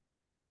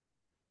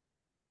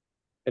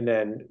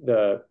then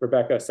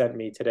Rebecca sent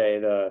me today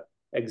the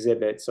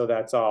exhibit, so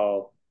that's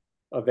all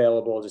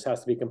available. It just has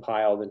to be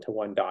compiled into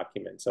one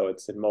document, so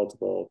it's in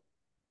multiple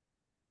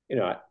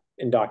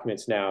in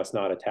documents now. It's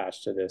not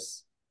attached to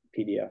this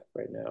PDF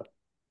right now.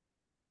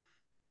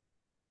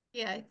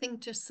 Yeah, I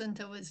think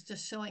Jacinta was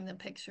just showing the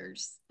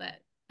pictures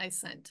that I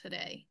sent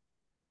today.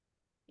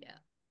 Yeah.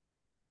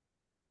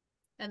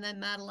 And then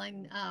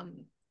Madeline,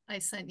 I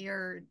sent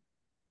your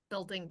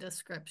building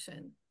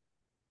description.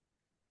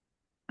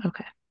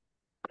 Okay.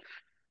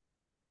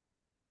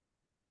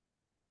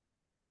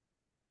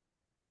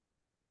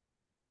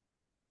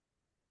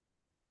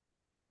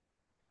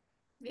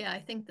 Yeah, I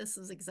think this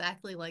is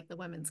exactly like the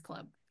women's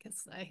club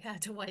because I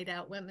had to white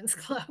out women's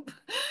club.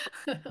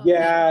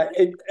 Yeah,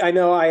 I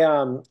know.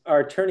 Our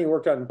attorney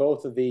worked on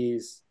both of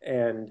these,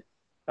 and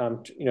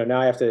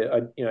now I have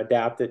to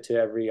adapt it to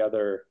every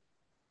other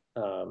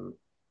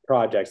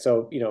project.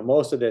 So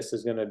most of this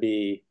is going to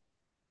be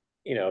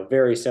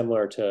very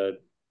similar to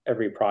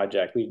every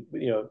project. We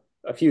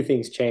a few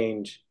things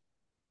change,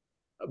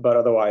 but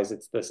otherwise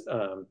it's this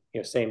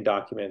same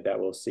document that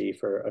we'll see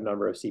for a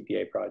number of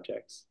CPA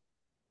projects.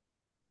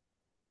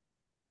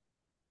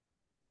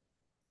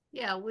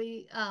 Yeah,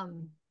 we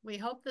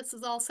hope this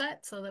is all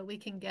set so that we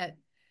can get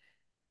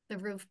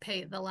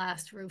the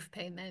last roof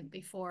payment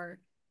before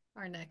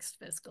our next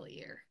fiscal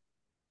year.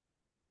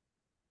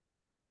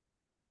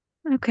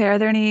 Okay, are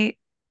there any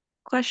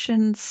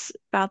questions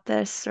about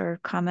this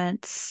or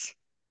comments,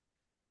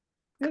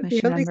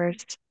 commission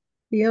members?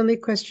 The only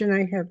question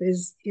I have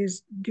is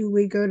do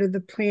we go to the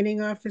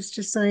planning office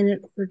to sign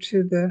it or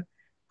to the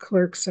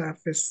clerk's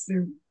office?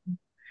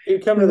 You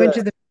come to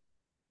the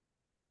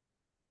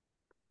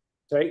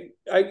sorry,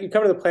 you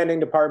come to the planning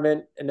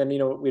department, and then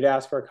we'd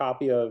ask for a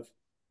copy of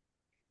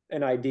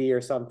an ID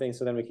or something,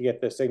 so then we could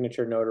get the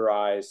signature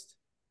notarized.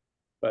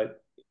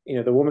 But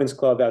the women's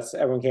club, that's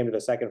everyone came to the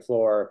second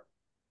floor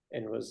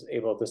and was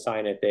able to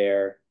sign it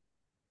there.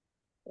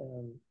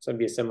 So it'd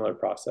be a similar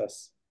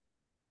process.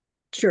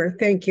 Sure,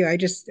 thank you. I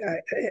just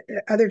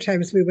other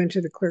times we went to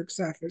the clerk's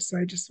office, so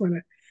I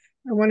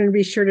wanted to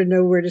be sure to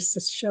know where to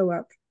show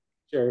up.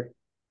 Sure.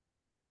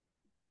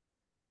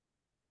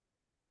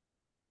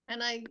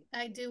 And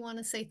I do want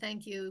to say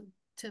thank you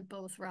to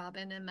both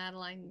Robin and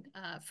Madeline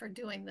for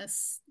doing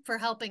this, for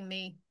helping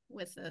me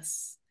with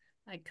this.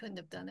 I couldn't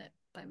have done it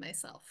by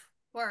myself,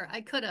 or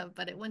I could have,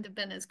 but it wouldn't have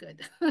been as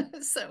good.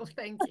 So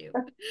thank you.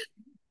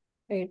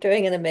 You're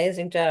doing an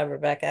amazing job,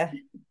 Rebecca.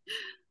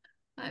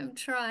 I'm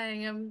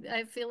trying.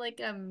 I feel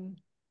like I'm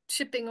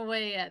chipping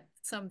away at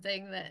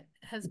something that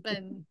has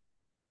been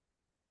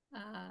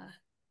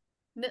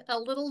a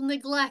little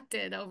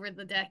neglected over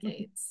the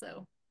decades.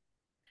 So,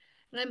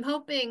 and I'm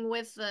hoping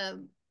with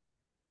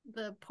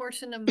the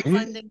portion of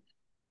funding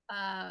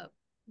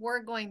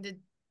we're going to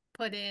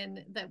put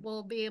in that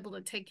we'll be able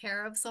to take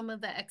care of some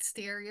of the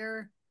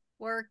exterior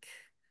work.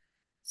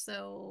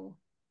 So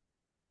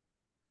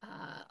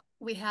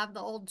we have the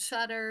old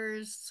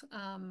shutters.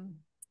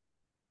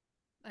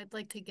 I'd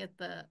like to get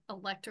the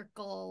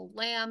electrical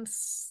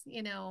lamps,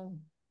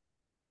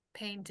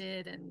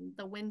 painted, and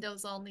the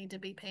windows all need to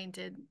be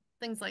painted,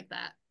 things like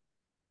that.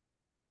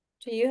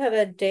 Do you have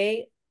a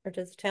date, or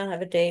does the town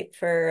have a date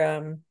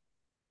for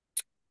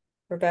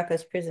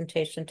Rebecca's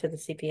presentation to the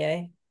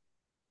CPA?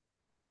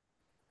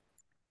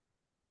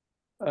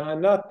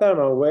 Not that I'm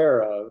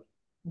aware of.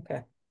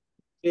 Okay.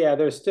 Yeah,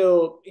 there's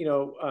still,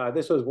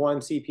 this was one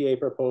CPA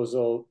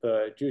proposal.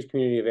 The Jewish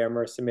community of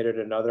Amherst submitted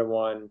another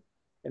one,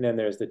 and then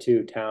there's the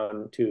two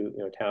town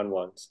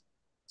ones.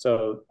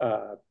 So,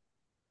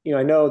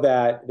 I know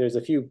that there's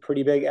a few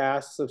pretty big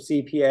asks of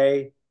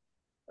CPA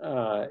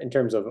in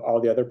terms of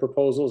all the other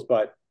proposals,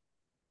 but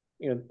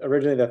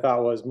originally the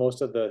thought was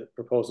most of the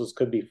proposals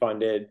could be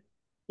funded,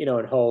 in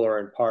whole or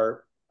in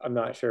part. I'm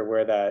not sure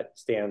where that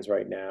stands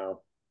right now,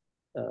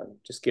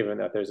 just given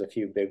that there's a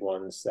few big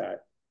ones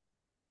that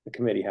the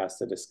committee has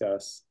to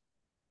discuss.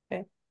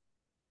 Okay.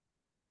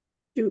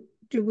 Do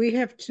we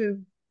have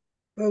to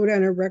vote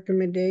on a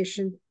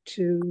recommendation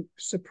to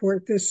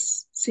support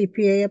this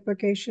CPA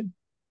application?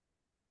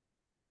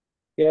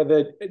 Yeah,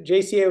 the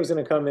JCA was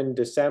going to come in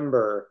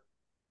December.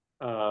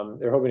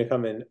 They're hoping to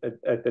come in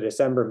at the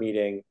December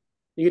meeting.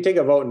 You could take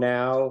a vote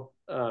now.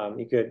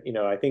 You could,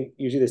 I think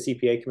usually the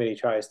CPA committee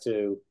tries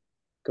to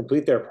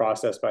complete their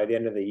process by the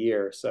end of the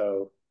year.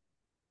 So,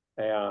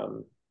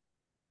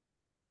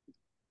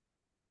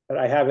 but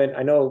I haven't.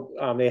 I know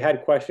they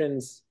had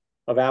questions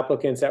of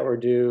applicants that were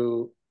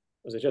due.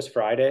 Was it just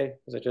Friday?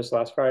 Was it just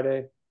last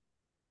Friday?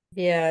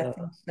 Yeah, I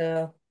think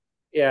so.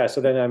 Yeah,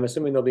 so then I'm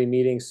assuming they'll be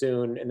meeting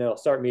soon, and they'll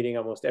start meeting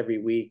almost every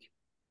week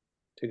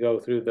to go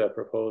through the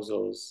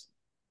proposals.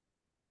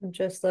 I'm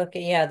just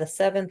looking. Yeah, the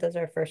 7th is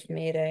our first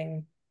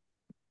meeting.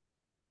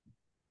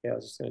 Yeah, I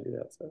was just gonna do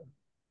that. So,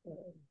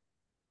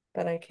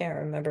 but I can't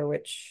remember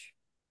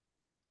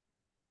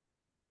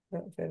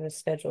the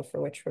schedule for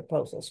which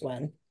proposals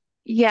when.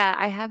 Yeah,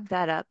 I have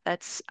that up.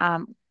 That's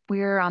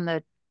we're on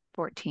the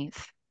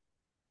 14th,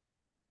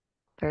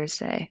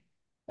 Thursday.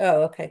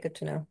 Oh, okay, good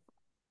to know.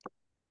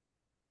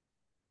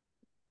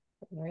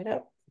 Right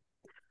up.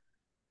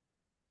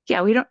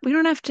 Yeah, we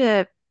don't have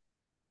to.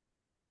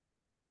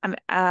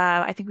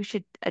 I think we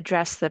should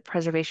address the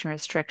preservation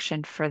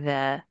restriction for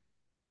the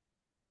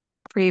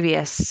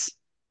previous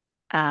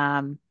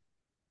um,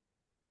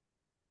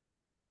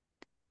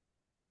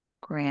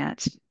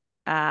 grant.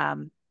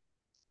 Um,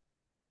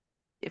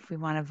 if we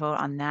want to vote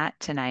on that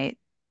tonight.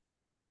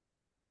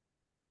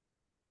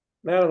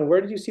 Madeline,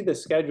 where did you see the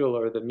schedule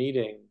or the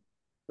meeting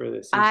for the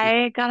CC?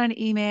 I got an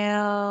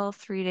email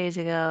 3 days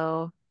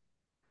ago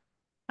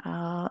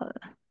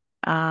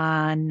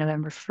on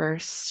November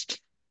 1st.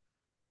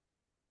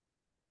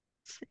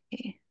 Let's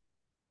see.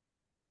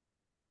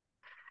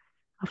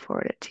 I'll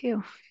forward it to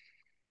you.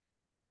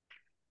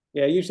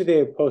 Yeah, usually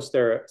they post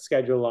their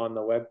schedule on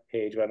the web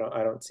page, but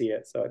I don't see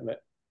it. So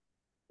admit.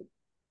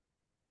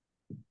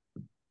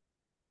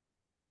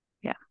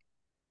 Yeah.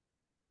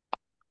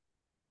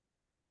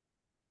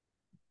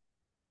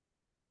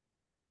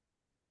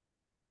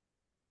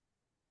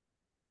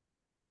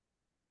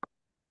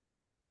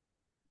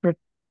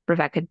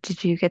 Rebecca,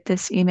 did you get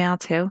this email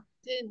too?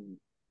 Didn't.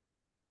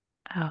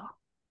 Oh,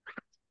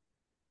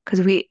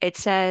 because it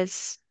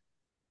says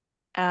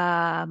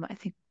I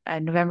think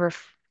November.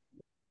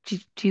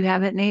 Do you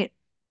have it, Nate?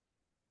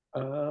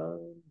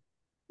 Um,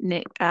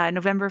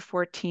 November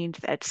 14th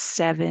at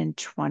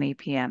 7:20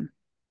 p.m.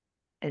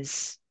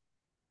 is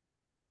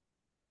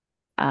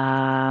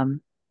here,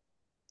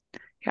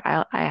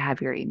 I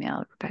have your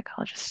email, Rebecca.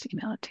 I'll just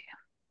email it to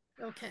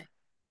you. Okay.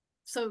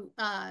 So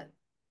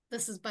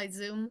this is by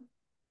Zoom.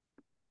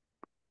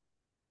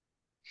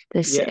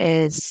 This yeah,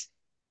 is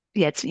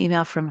it's an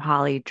email from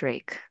Holly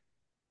Drake.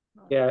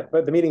 yeah,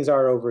 but the meetings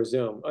are over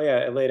Zoom. Oh yeah,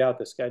 it laid out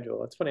the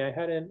schedule. It's funny. I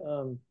hadn't.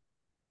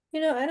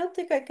 I don't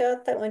think I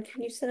got that one.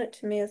 Can you send it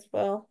to me as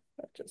well?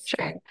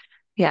 Sure.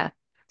 Yeah.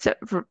 So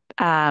the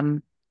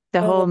Oh,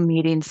 whole look.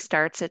 meeting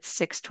starts at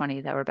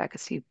 6:20 though, Rebecca.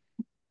 So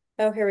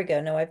Oh, here we go.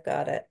 No, I've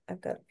got it.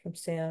 I've got it from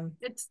Sam.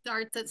 It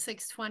starts at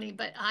 6:20,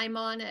 but I'm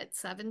on at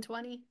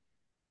 7:20.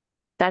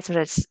 that's what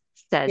it says,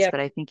 Yep. but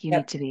I think you need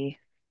Yep. to be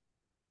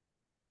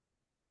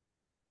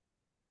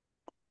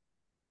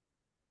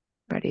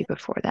ready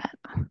before that.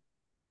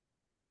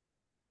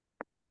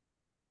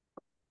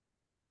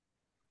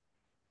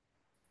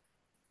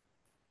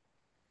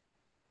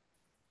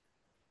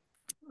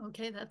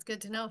 Okay, that's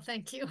good to know.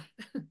 Thank you.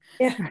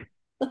 Yeah.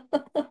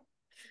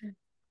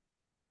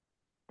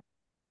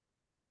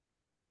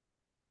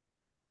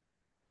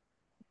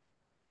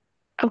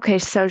 Okay,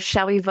 so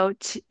shall we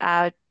vote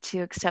to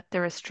accept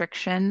the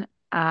restriction?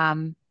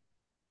 The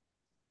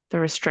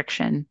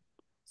restriction.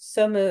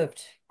 So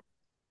moved.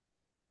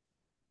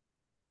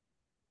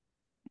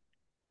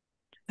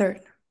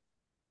 Third.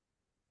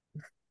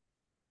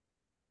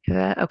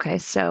 Okay,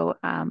 so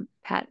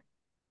Pat,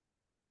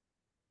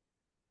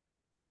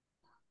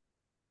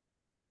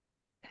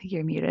 I think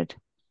you're muted.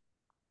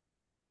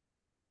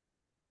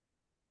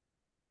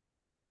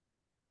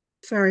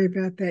 Sorry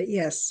about that.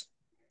 Yes.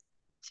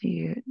 So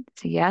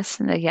it's a yes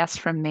and a yes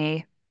from me.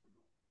 I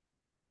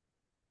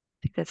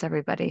think that's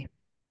everybody.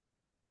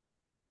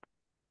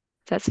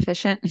 Is that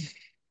sufficient?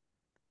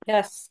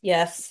 Yes,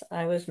 yes.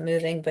 I was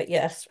moving, but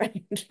yes,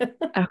 right.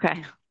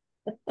 Okay.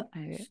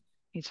 I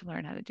need to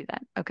learn how to do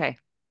that. Okay.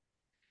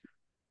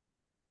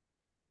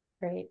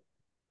 Great.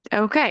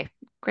 Okay,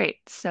 great.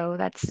 So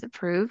that's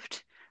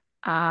approved.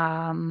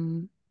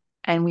 And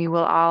we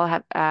will all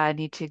have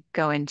need to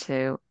go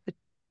into to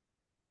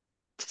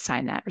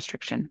sign that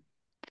restriction.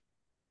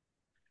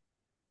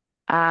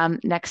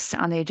 Next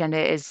on the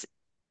agenda is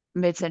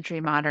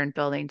mid-century modern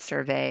building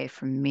survey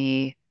from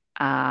me.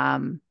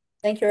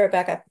 Thank you,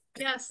 Rebecca.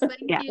 Yes, thank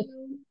Yeah,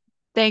 you.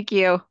 thank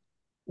you.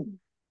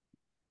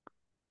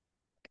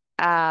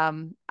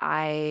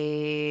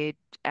 I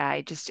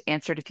just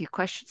answered a few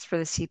questions for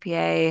the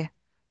CPA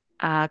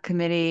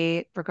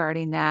committee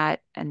regarding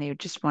that, and they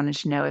just wanted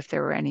to know if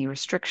there were any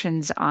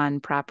restrictions on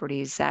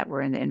properties that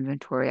were in the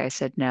inventory. I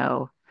said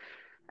no.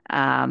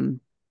 Um,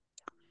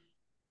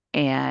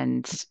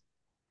 and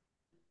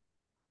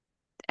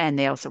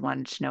they also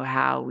wanted to know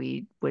how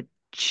we would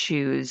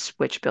choose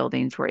which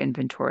buildings were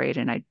inventoried,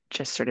 and I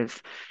just sort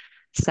of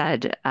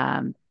said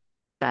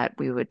that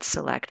we would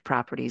select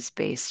properties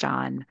based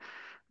on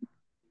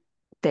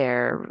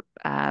their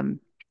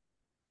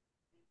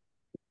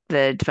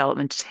the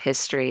development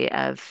history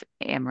of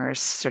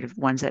Amherst, sort of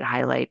ones that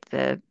highlight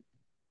the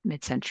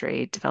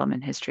mid-century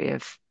development history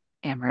of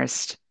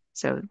Amherst.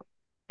 So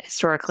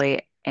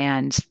historically,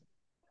 and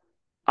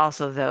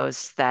also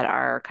those that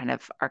are kind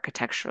of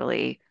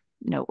architecturally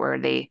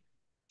noteworthy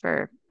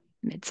for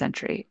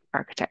mid-century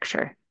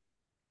architecture.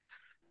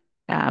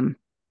 Um,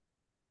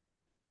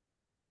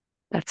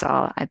 that's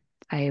all. I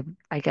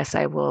I guess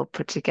I will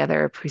put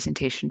together a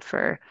presentation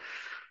for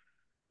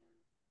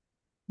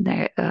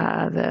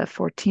the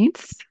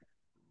 14th.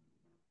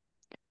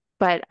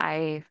 But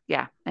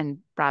yeah, and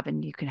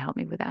Robin, you can help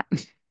me with that,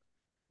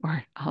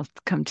 or I'll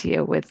come to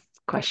you with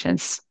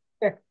questions.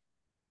 Sure.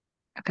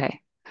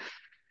 Okay.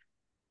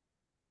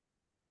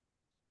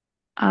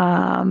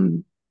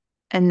 Um,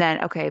 and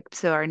then, okay,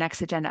 so our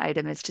next agenda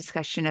item is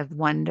discussion of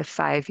 1 to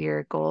 5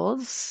 year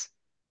goals.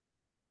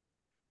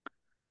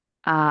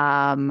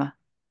 Um,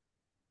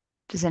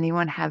 does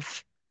anyone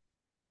have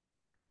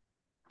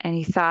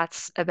any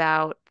thoughts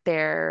about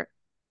their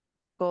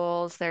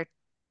goals, their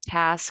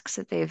tasks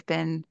that they've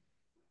been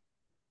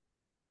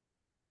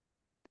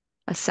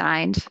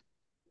assigned.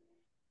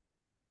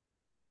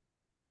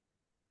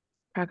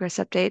 Progress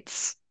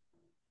updates.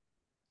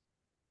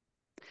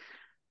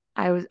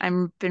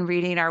 I'm been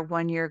reading our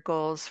 1-year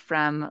goals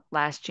from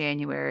last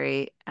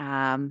January.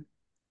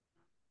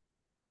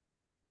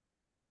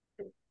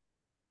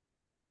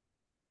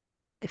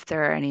 If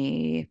there are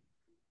any,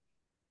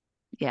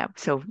 yeah,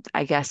 so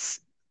I guess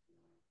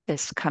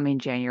this coming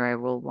January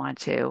we'll want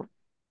to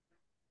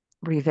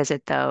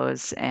revisit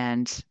those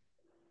and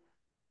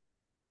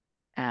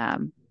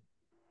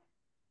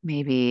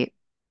maybe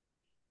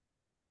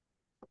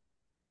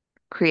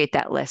create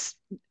that list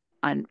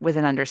with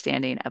an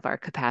understanding of our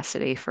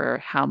capacity for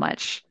how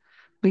much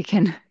we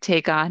can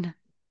take on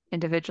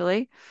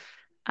individually.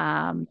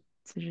 So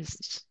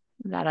just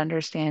that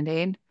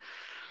understanding.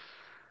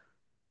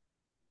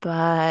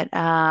 But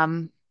I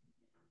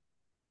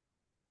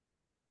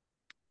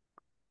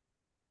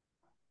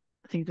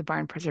think the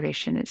barn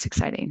preservation is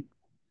exciting.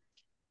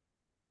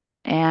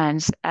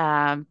 And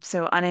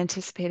so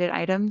unanticipated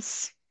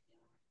items.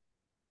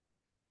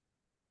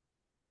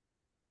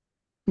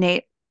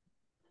 Nate?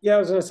 Yeah, I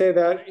was going to say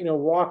that,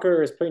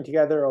 Walker is putting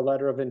together a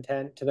letter of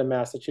intent to the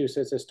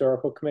Massachusetts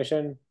Historical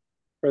Commission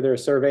for their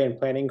survey and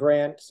planning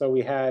grant. So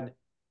we had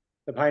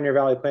the Pioneer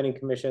Valley Planning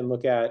Commission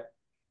look at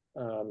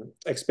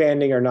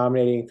expanding or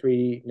nominating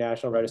 3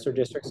 National Register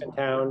districts in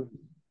town.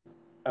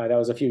 That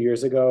was a few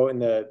years ago,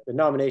 and the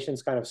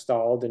nominations kind of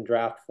stalled in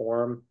draft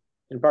form,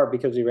 in part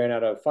because we ran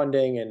out of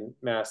funding, and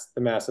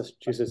the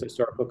Massachusetts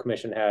Historical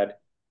Commission had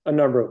a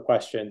number of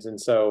questions. And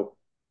so,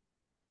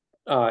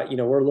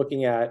 we're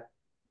looking at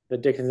the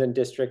Dickinson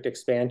District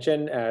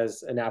expansion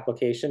as an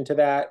application to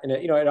that. And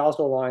it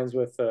also aligns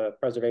with the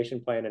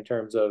preservation plan in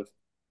terms of,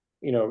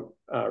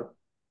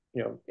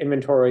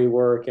 inventory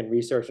work and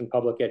research and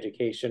public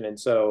education. And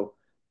so,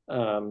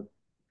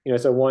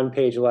 it's a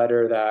 1-page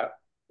letter that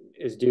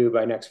is due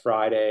by next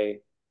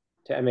Friday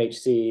to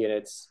MHC, and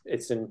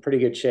it's in pretty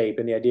good shape.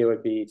 And the idea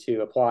would be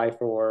to apply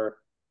for,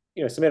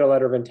 submit a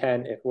letter of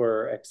intent. If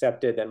we're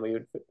accepted, then we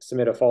would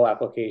submit a full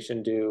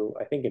application due,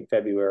 I think, in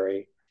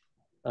February.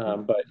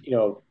 But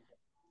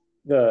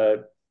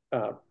the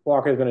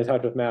Walker's been in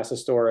touch with Mass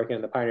Historic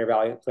and the Pioneer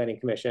Valley Planning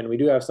Commission. We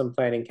do have some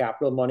planning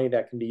capital money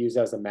that can be used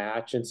as a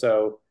match, and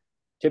so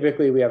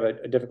typically we have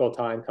a difficult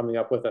time coming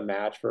up with a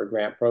match for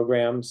grant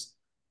programs.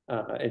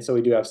 And so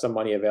we do have some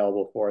money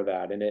available for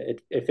that. And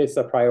it fits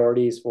the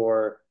priorities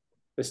for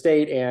the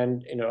state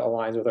and,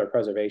 aligns with our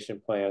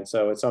preservation plan.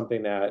 So it's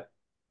something that,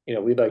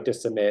 we'd like to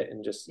submit,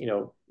 and just,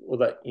 we'll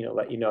let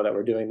you know that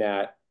we're doing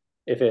that.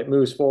 If it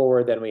moves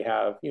forward, then we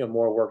have,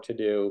 more work to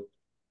do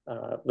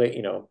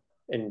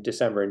in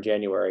December and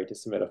January to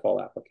submit a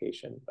full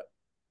application. But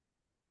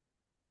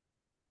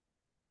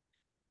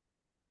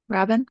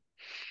Robin?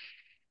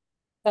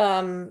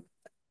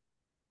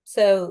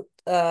 So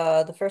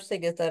the first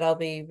thing is that I'll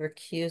be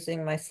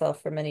recusing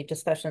myself from any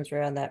discussions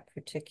around that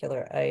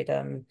particular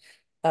item.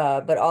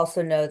 But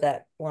also know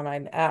that when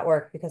I'm at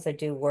work, because I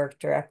do work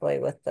directly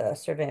with the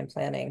survey and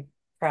planning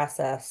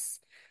process,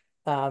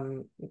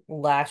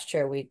 last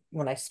year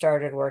when I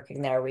started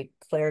working there, we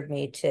cleared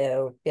me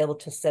to be able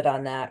to sit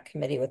on that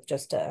committee with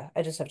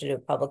I just have to do a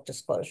public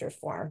disclosure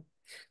form.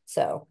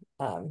 So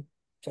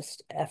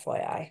just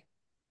FYI.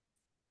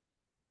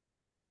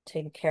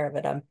 Taking care of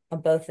it. I'm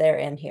both there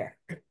and here.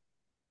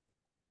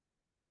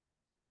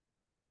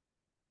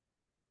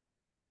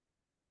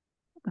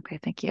 Okay,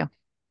 thank you.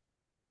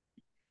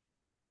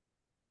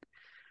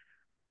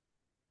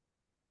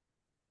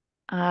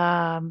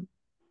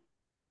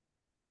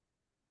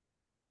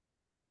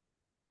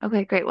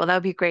 Okay, great. Well, that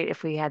would be great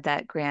if we had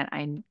that grant.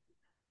 I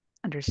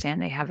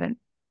understand they haven't,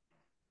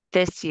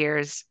 this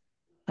year's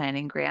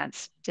planning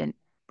grants didn't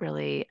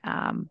really,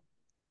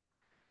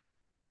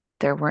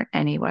 there weren't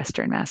any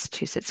Western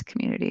Massachusetts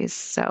communities,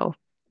 so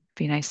it'd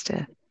be nice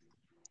to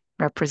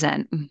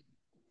represent.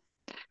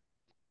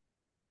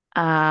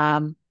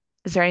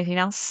 Is there anything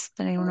else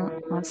that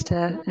anyone wants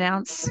to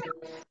announce?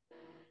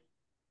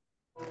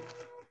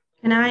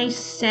 Can I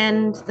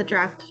send the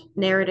draft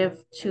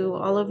narrative to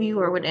all of you,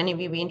 or would any of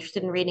you be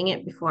interested in reading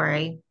it before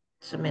I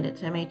submit it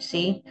to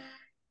MHC?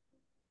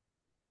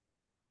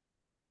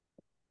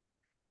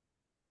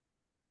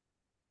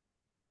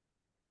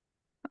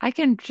 I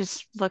can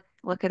just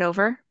look it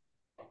over.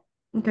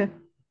 Okay.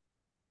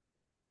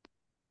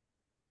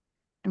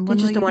 And when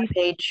It's will just a you be?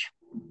 1-page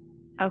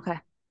Okay.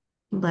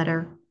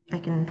 letter. I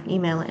can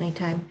email it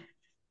anytime.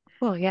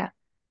 Cool. Yeah.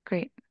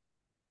 Great.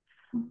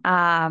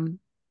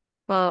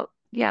 Well,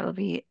 yeah,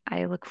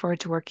 I look forward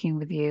to working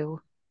with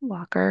you,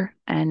 Walker.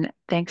 And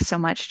thanks so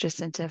much,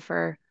 Jacinta,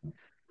 for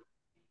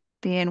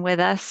being with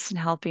us and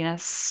helping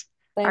us.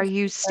 Are Thanks.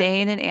 you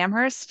staying in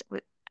Amherst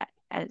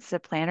as a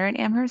planner in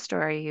Amherst,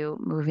 or are you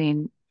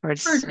moving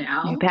towards For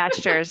now. new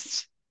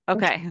pastures?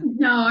 Okay.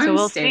 No, So I'm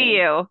we'll staying. see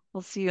you.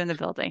 We'll see you in the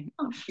building.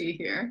 I'll be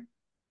here.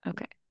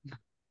 Okay.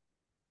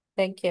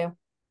 Thank you.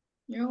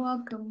 You're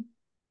welcome.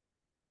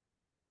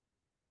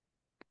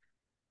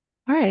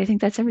 All right. I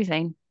think that's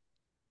everything.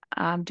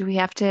 Do we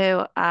have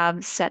to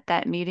set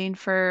that meeting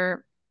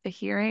for the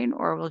hearing,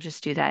 or we'll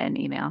just do that in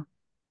email?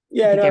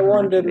 Yeah, think and I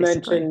everyone wanted to can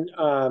basically.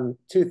 mention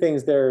two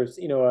things. There's,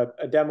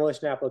 a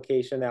demolition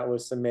application that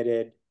was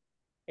submitted,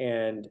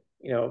 and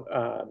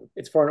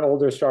it's for an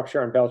older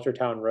structure on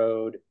Belchertown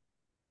Road,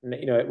 and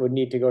it would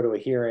need to go to a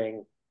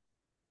hearing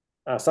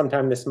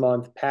sometime this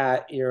month.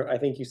 Pat, I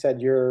think you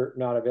said you're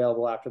not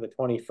available after the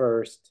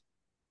 21st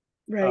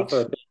Right.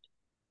 for a bit.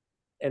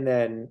 And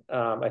then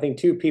I think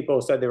two people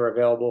said they were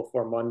available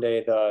for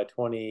Monday the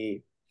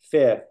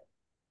 25th.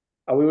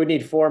 We would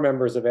need 4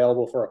 members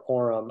available for a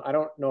quorum. I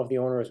don't know if the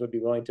owners would be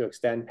willing to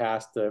extend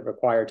past the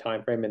required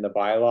time frame in the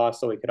bylaw,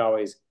 so we could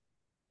always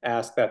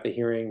ask that the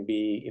hearing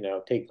be,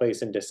 take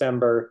place in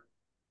December.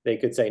 They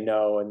could say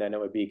no, and then it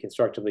would be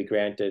constructively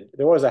granted.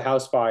 There was a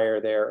house fire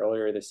there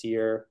earlier this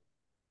year,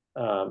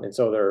 and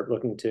so they're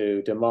looking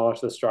to demolish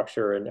the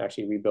structure and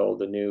actually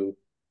rebuild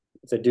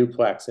it's a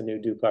new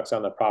duplex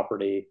on the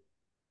property.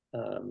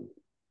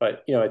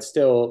 But it's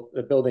still,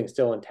 the building's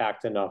still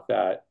intact enough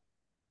that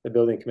the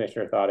building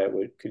commissioner thought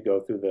could go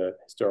through the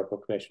historical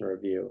commission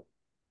review.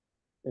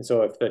 And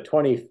so if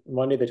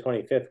Monday the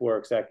 25th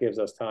works, that gives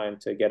us time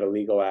to get a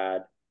legal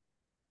ad.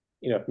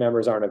 If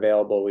members aren't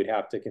available, we'd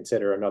have to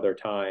consider another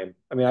time.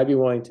 I mean, I'd be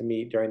willing to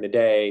meet during the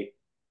day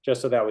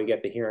just so that we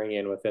get the hearing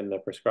in within the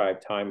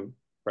prescribed time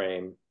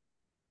frame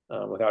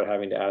without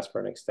having to ask for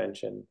an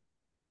extension.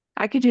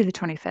 I could do the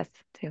 25th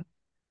too.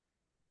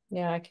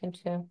 Yeah, I can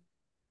too.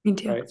 Me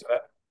too. Right. So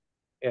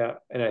yeah.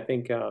 And I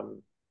think,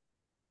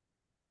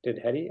 did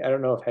Hetty? I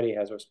don't know if Hetty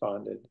has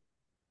responded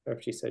or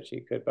if she said she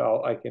could,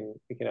 but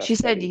we can ask She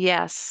said Hetty.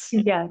 yes.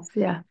 Yes,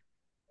 yeah.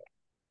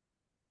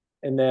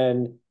 And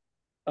then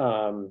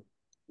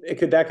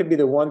that could be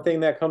the one thing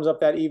that comes up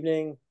that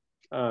evening.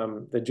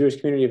 The Jewish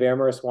community of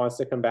Amherst wants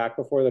to come back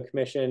before the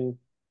commission.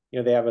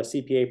 They have a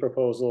CPA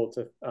proposal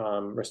to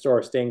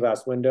restore stained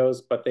glass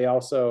windows, but they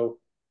also,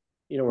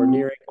 we're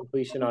nearing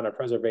completion on a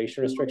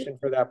preservation restriction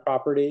for that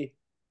property.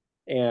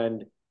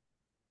 And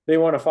they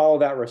want to follow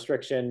that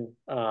restriction.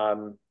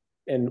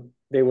 And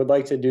they would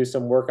like to do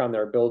some work on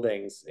their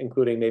buildings,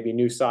 including maybe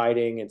new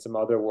siding and some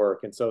other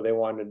work. And so they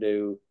wanted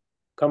to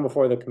come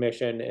before the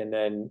commission and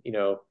then,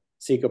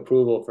 seek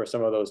approval for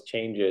some of those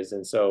changes.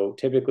 And so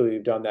typically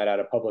we've done that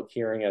at a public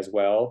hearing as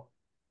well,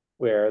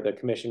 where the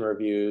commission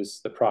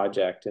reviews the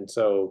project. And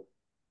so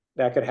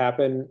that could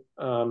happen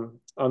on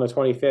the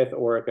 25th,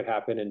 or it could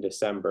happen in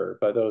December.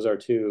 But those are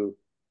 2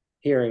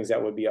 hearings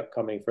that would be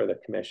upcoming for the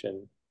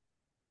commission.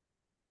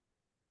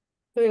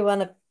 Do we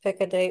want to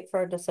pick a date for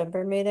our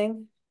December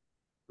meeting?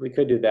 We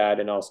could do that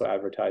and also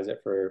advertise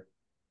it for,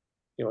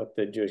 with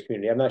the Jewish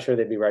community. I'm not sure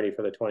they'd be ready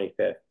for the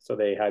 25th. So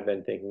they had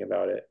been thinking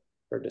about it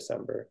for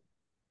December.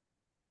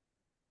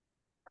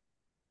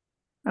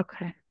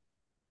 Okay.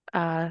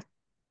 I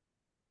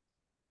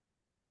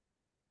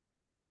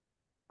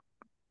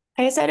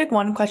guess I had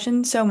one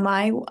question. So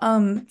my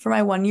for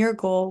my 1-year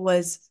goal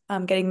was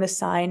getting the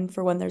sign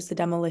for when there's the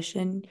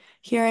demolition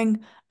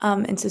hearing.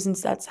 And so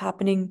since that's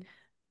happening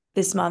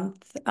this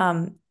month,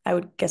 I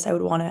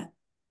would want to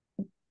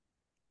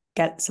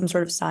get some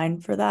sort of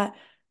sign for that.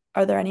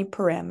 Are there any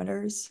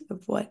parameters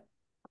of what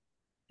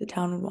the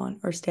town would want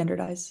or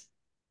standardize?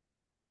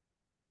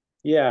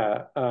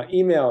 Yeah,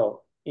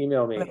 email me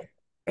Okay,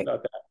 great.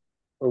 about that.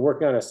 We're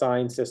working on a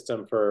sign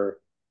system for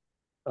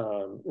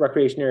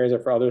recreation areas or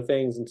for other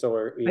things, and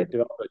so we have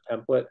developed a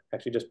template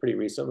actually just pretty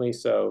recently,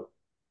 so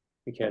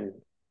we can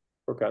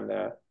work on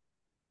that.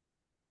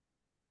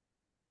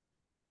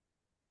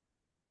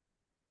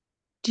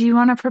 Do you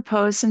want to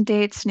propose some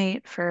dates,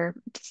 Nate, for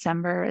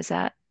December? Is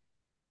that?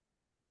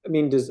 I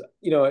mean, there's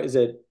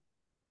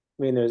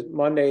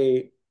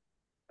Monday,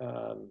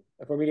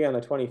 if we're meeting on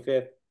the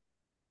 25th,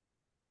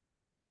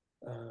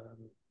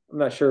 I'm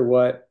not sure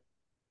what,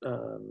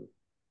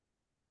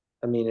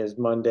 is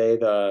Monday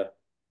the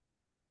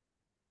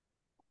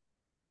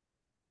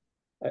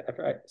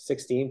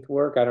 16th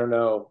work? I don't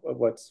know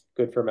what's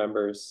good for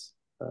members.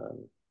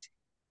 It's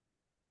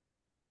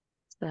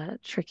a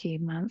tricky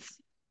month.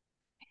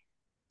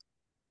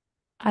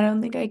 I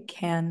don't think I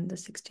can the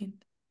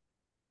 16th.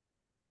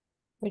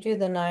 We do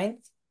the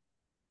 9th?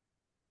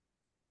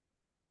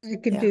 I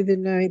could do the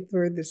 9th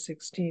or the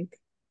 16th.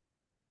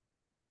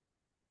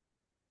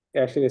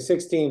 Actually, the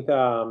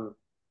 16th,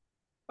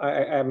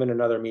 I'm in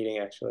another meeting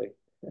actually.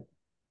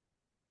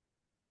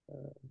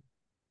 So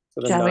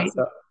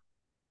the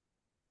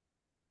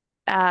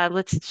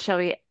shall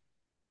we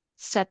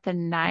set the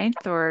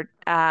 9th, or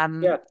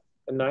yeah,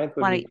 the 9th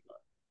would be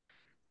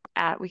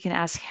we can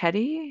ask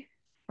Hetty,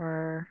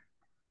 or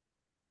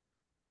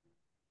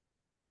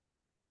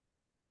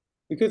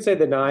we could say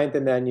the 9th,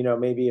 and then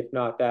maybe if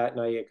not that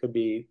night, it could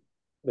be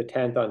the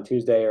 10th on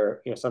Tuesday,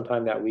 or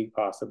sometime that week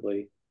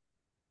possibly.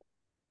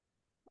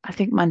 I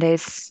think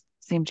Mondays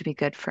seem to be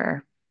good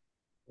for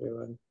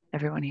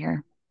everyone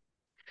here.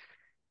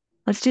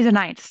 Let's do the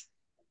 9th.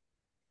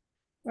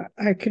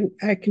 I can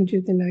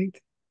do the 9th.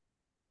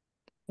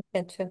 I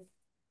can too.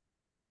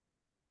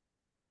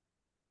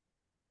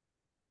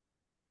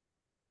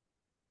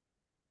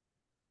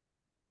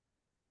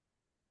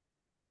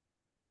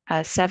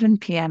 7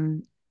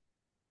 p.m.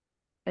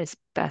 is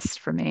best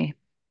for me.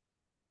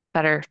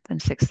 Better than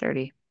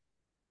 6:30.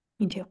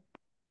 Me too.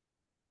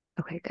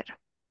 Okay, good.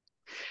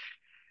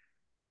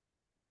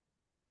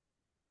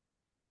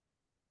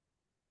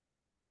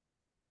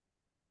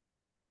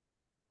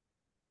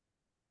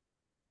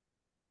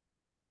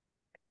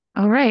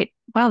 All right.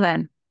 Well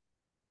then,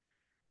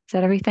 is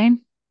that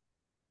everything?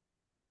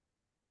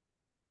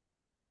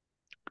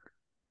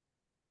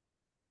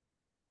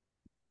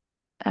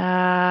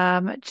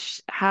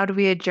 How do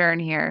we adjourn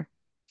here?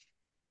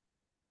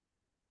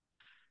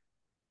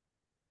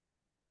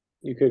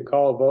 You could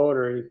call a vote,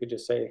 or you could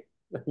just say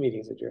the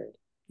meeting's adjourned.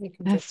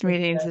 This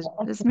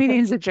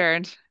meeting's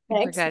adjourned.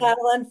 Thanks, We're good.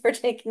 Madeline, for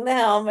taking the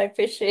helm. I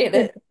appreciate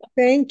it.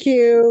 Thank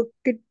you.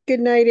 Good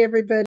night, everybody.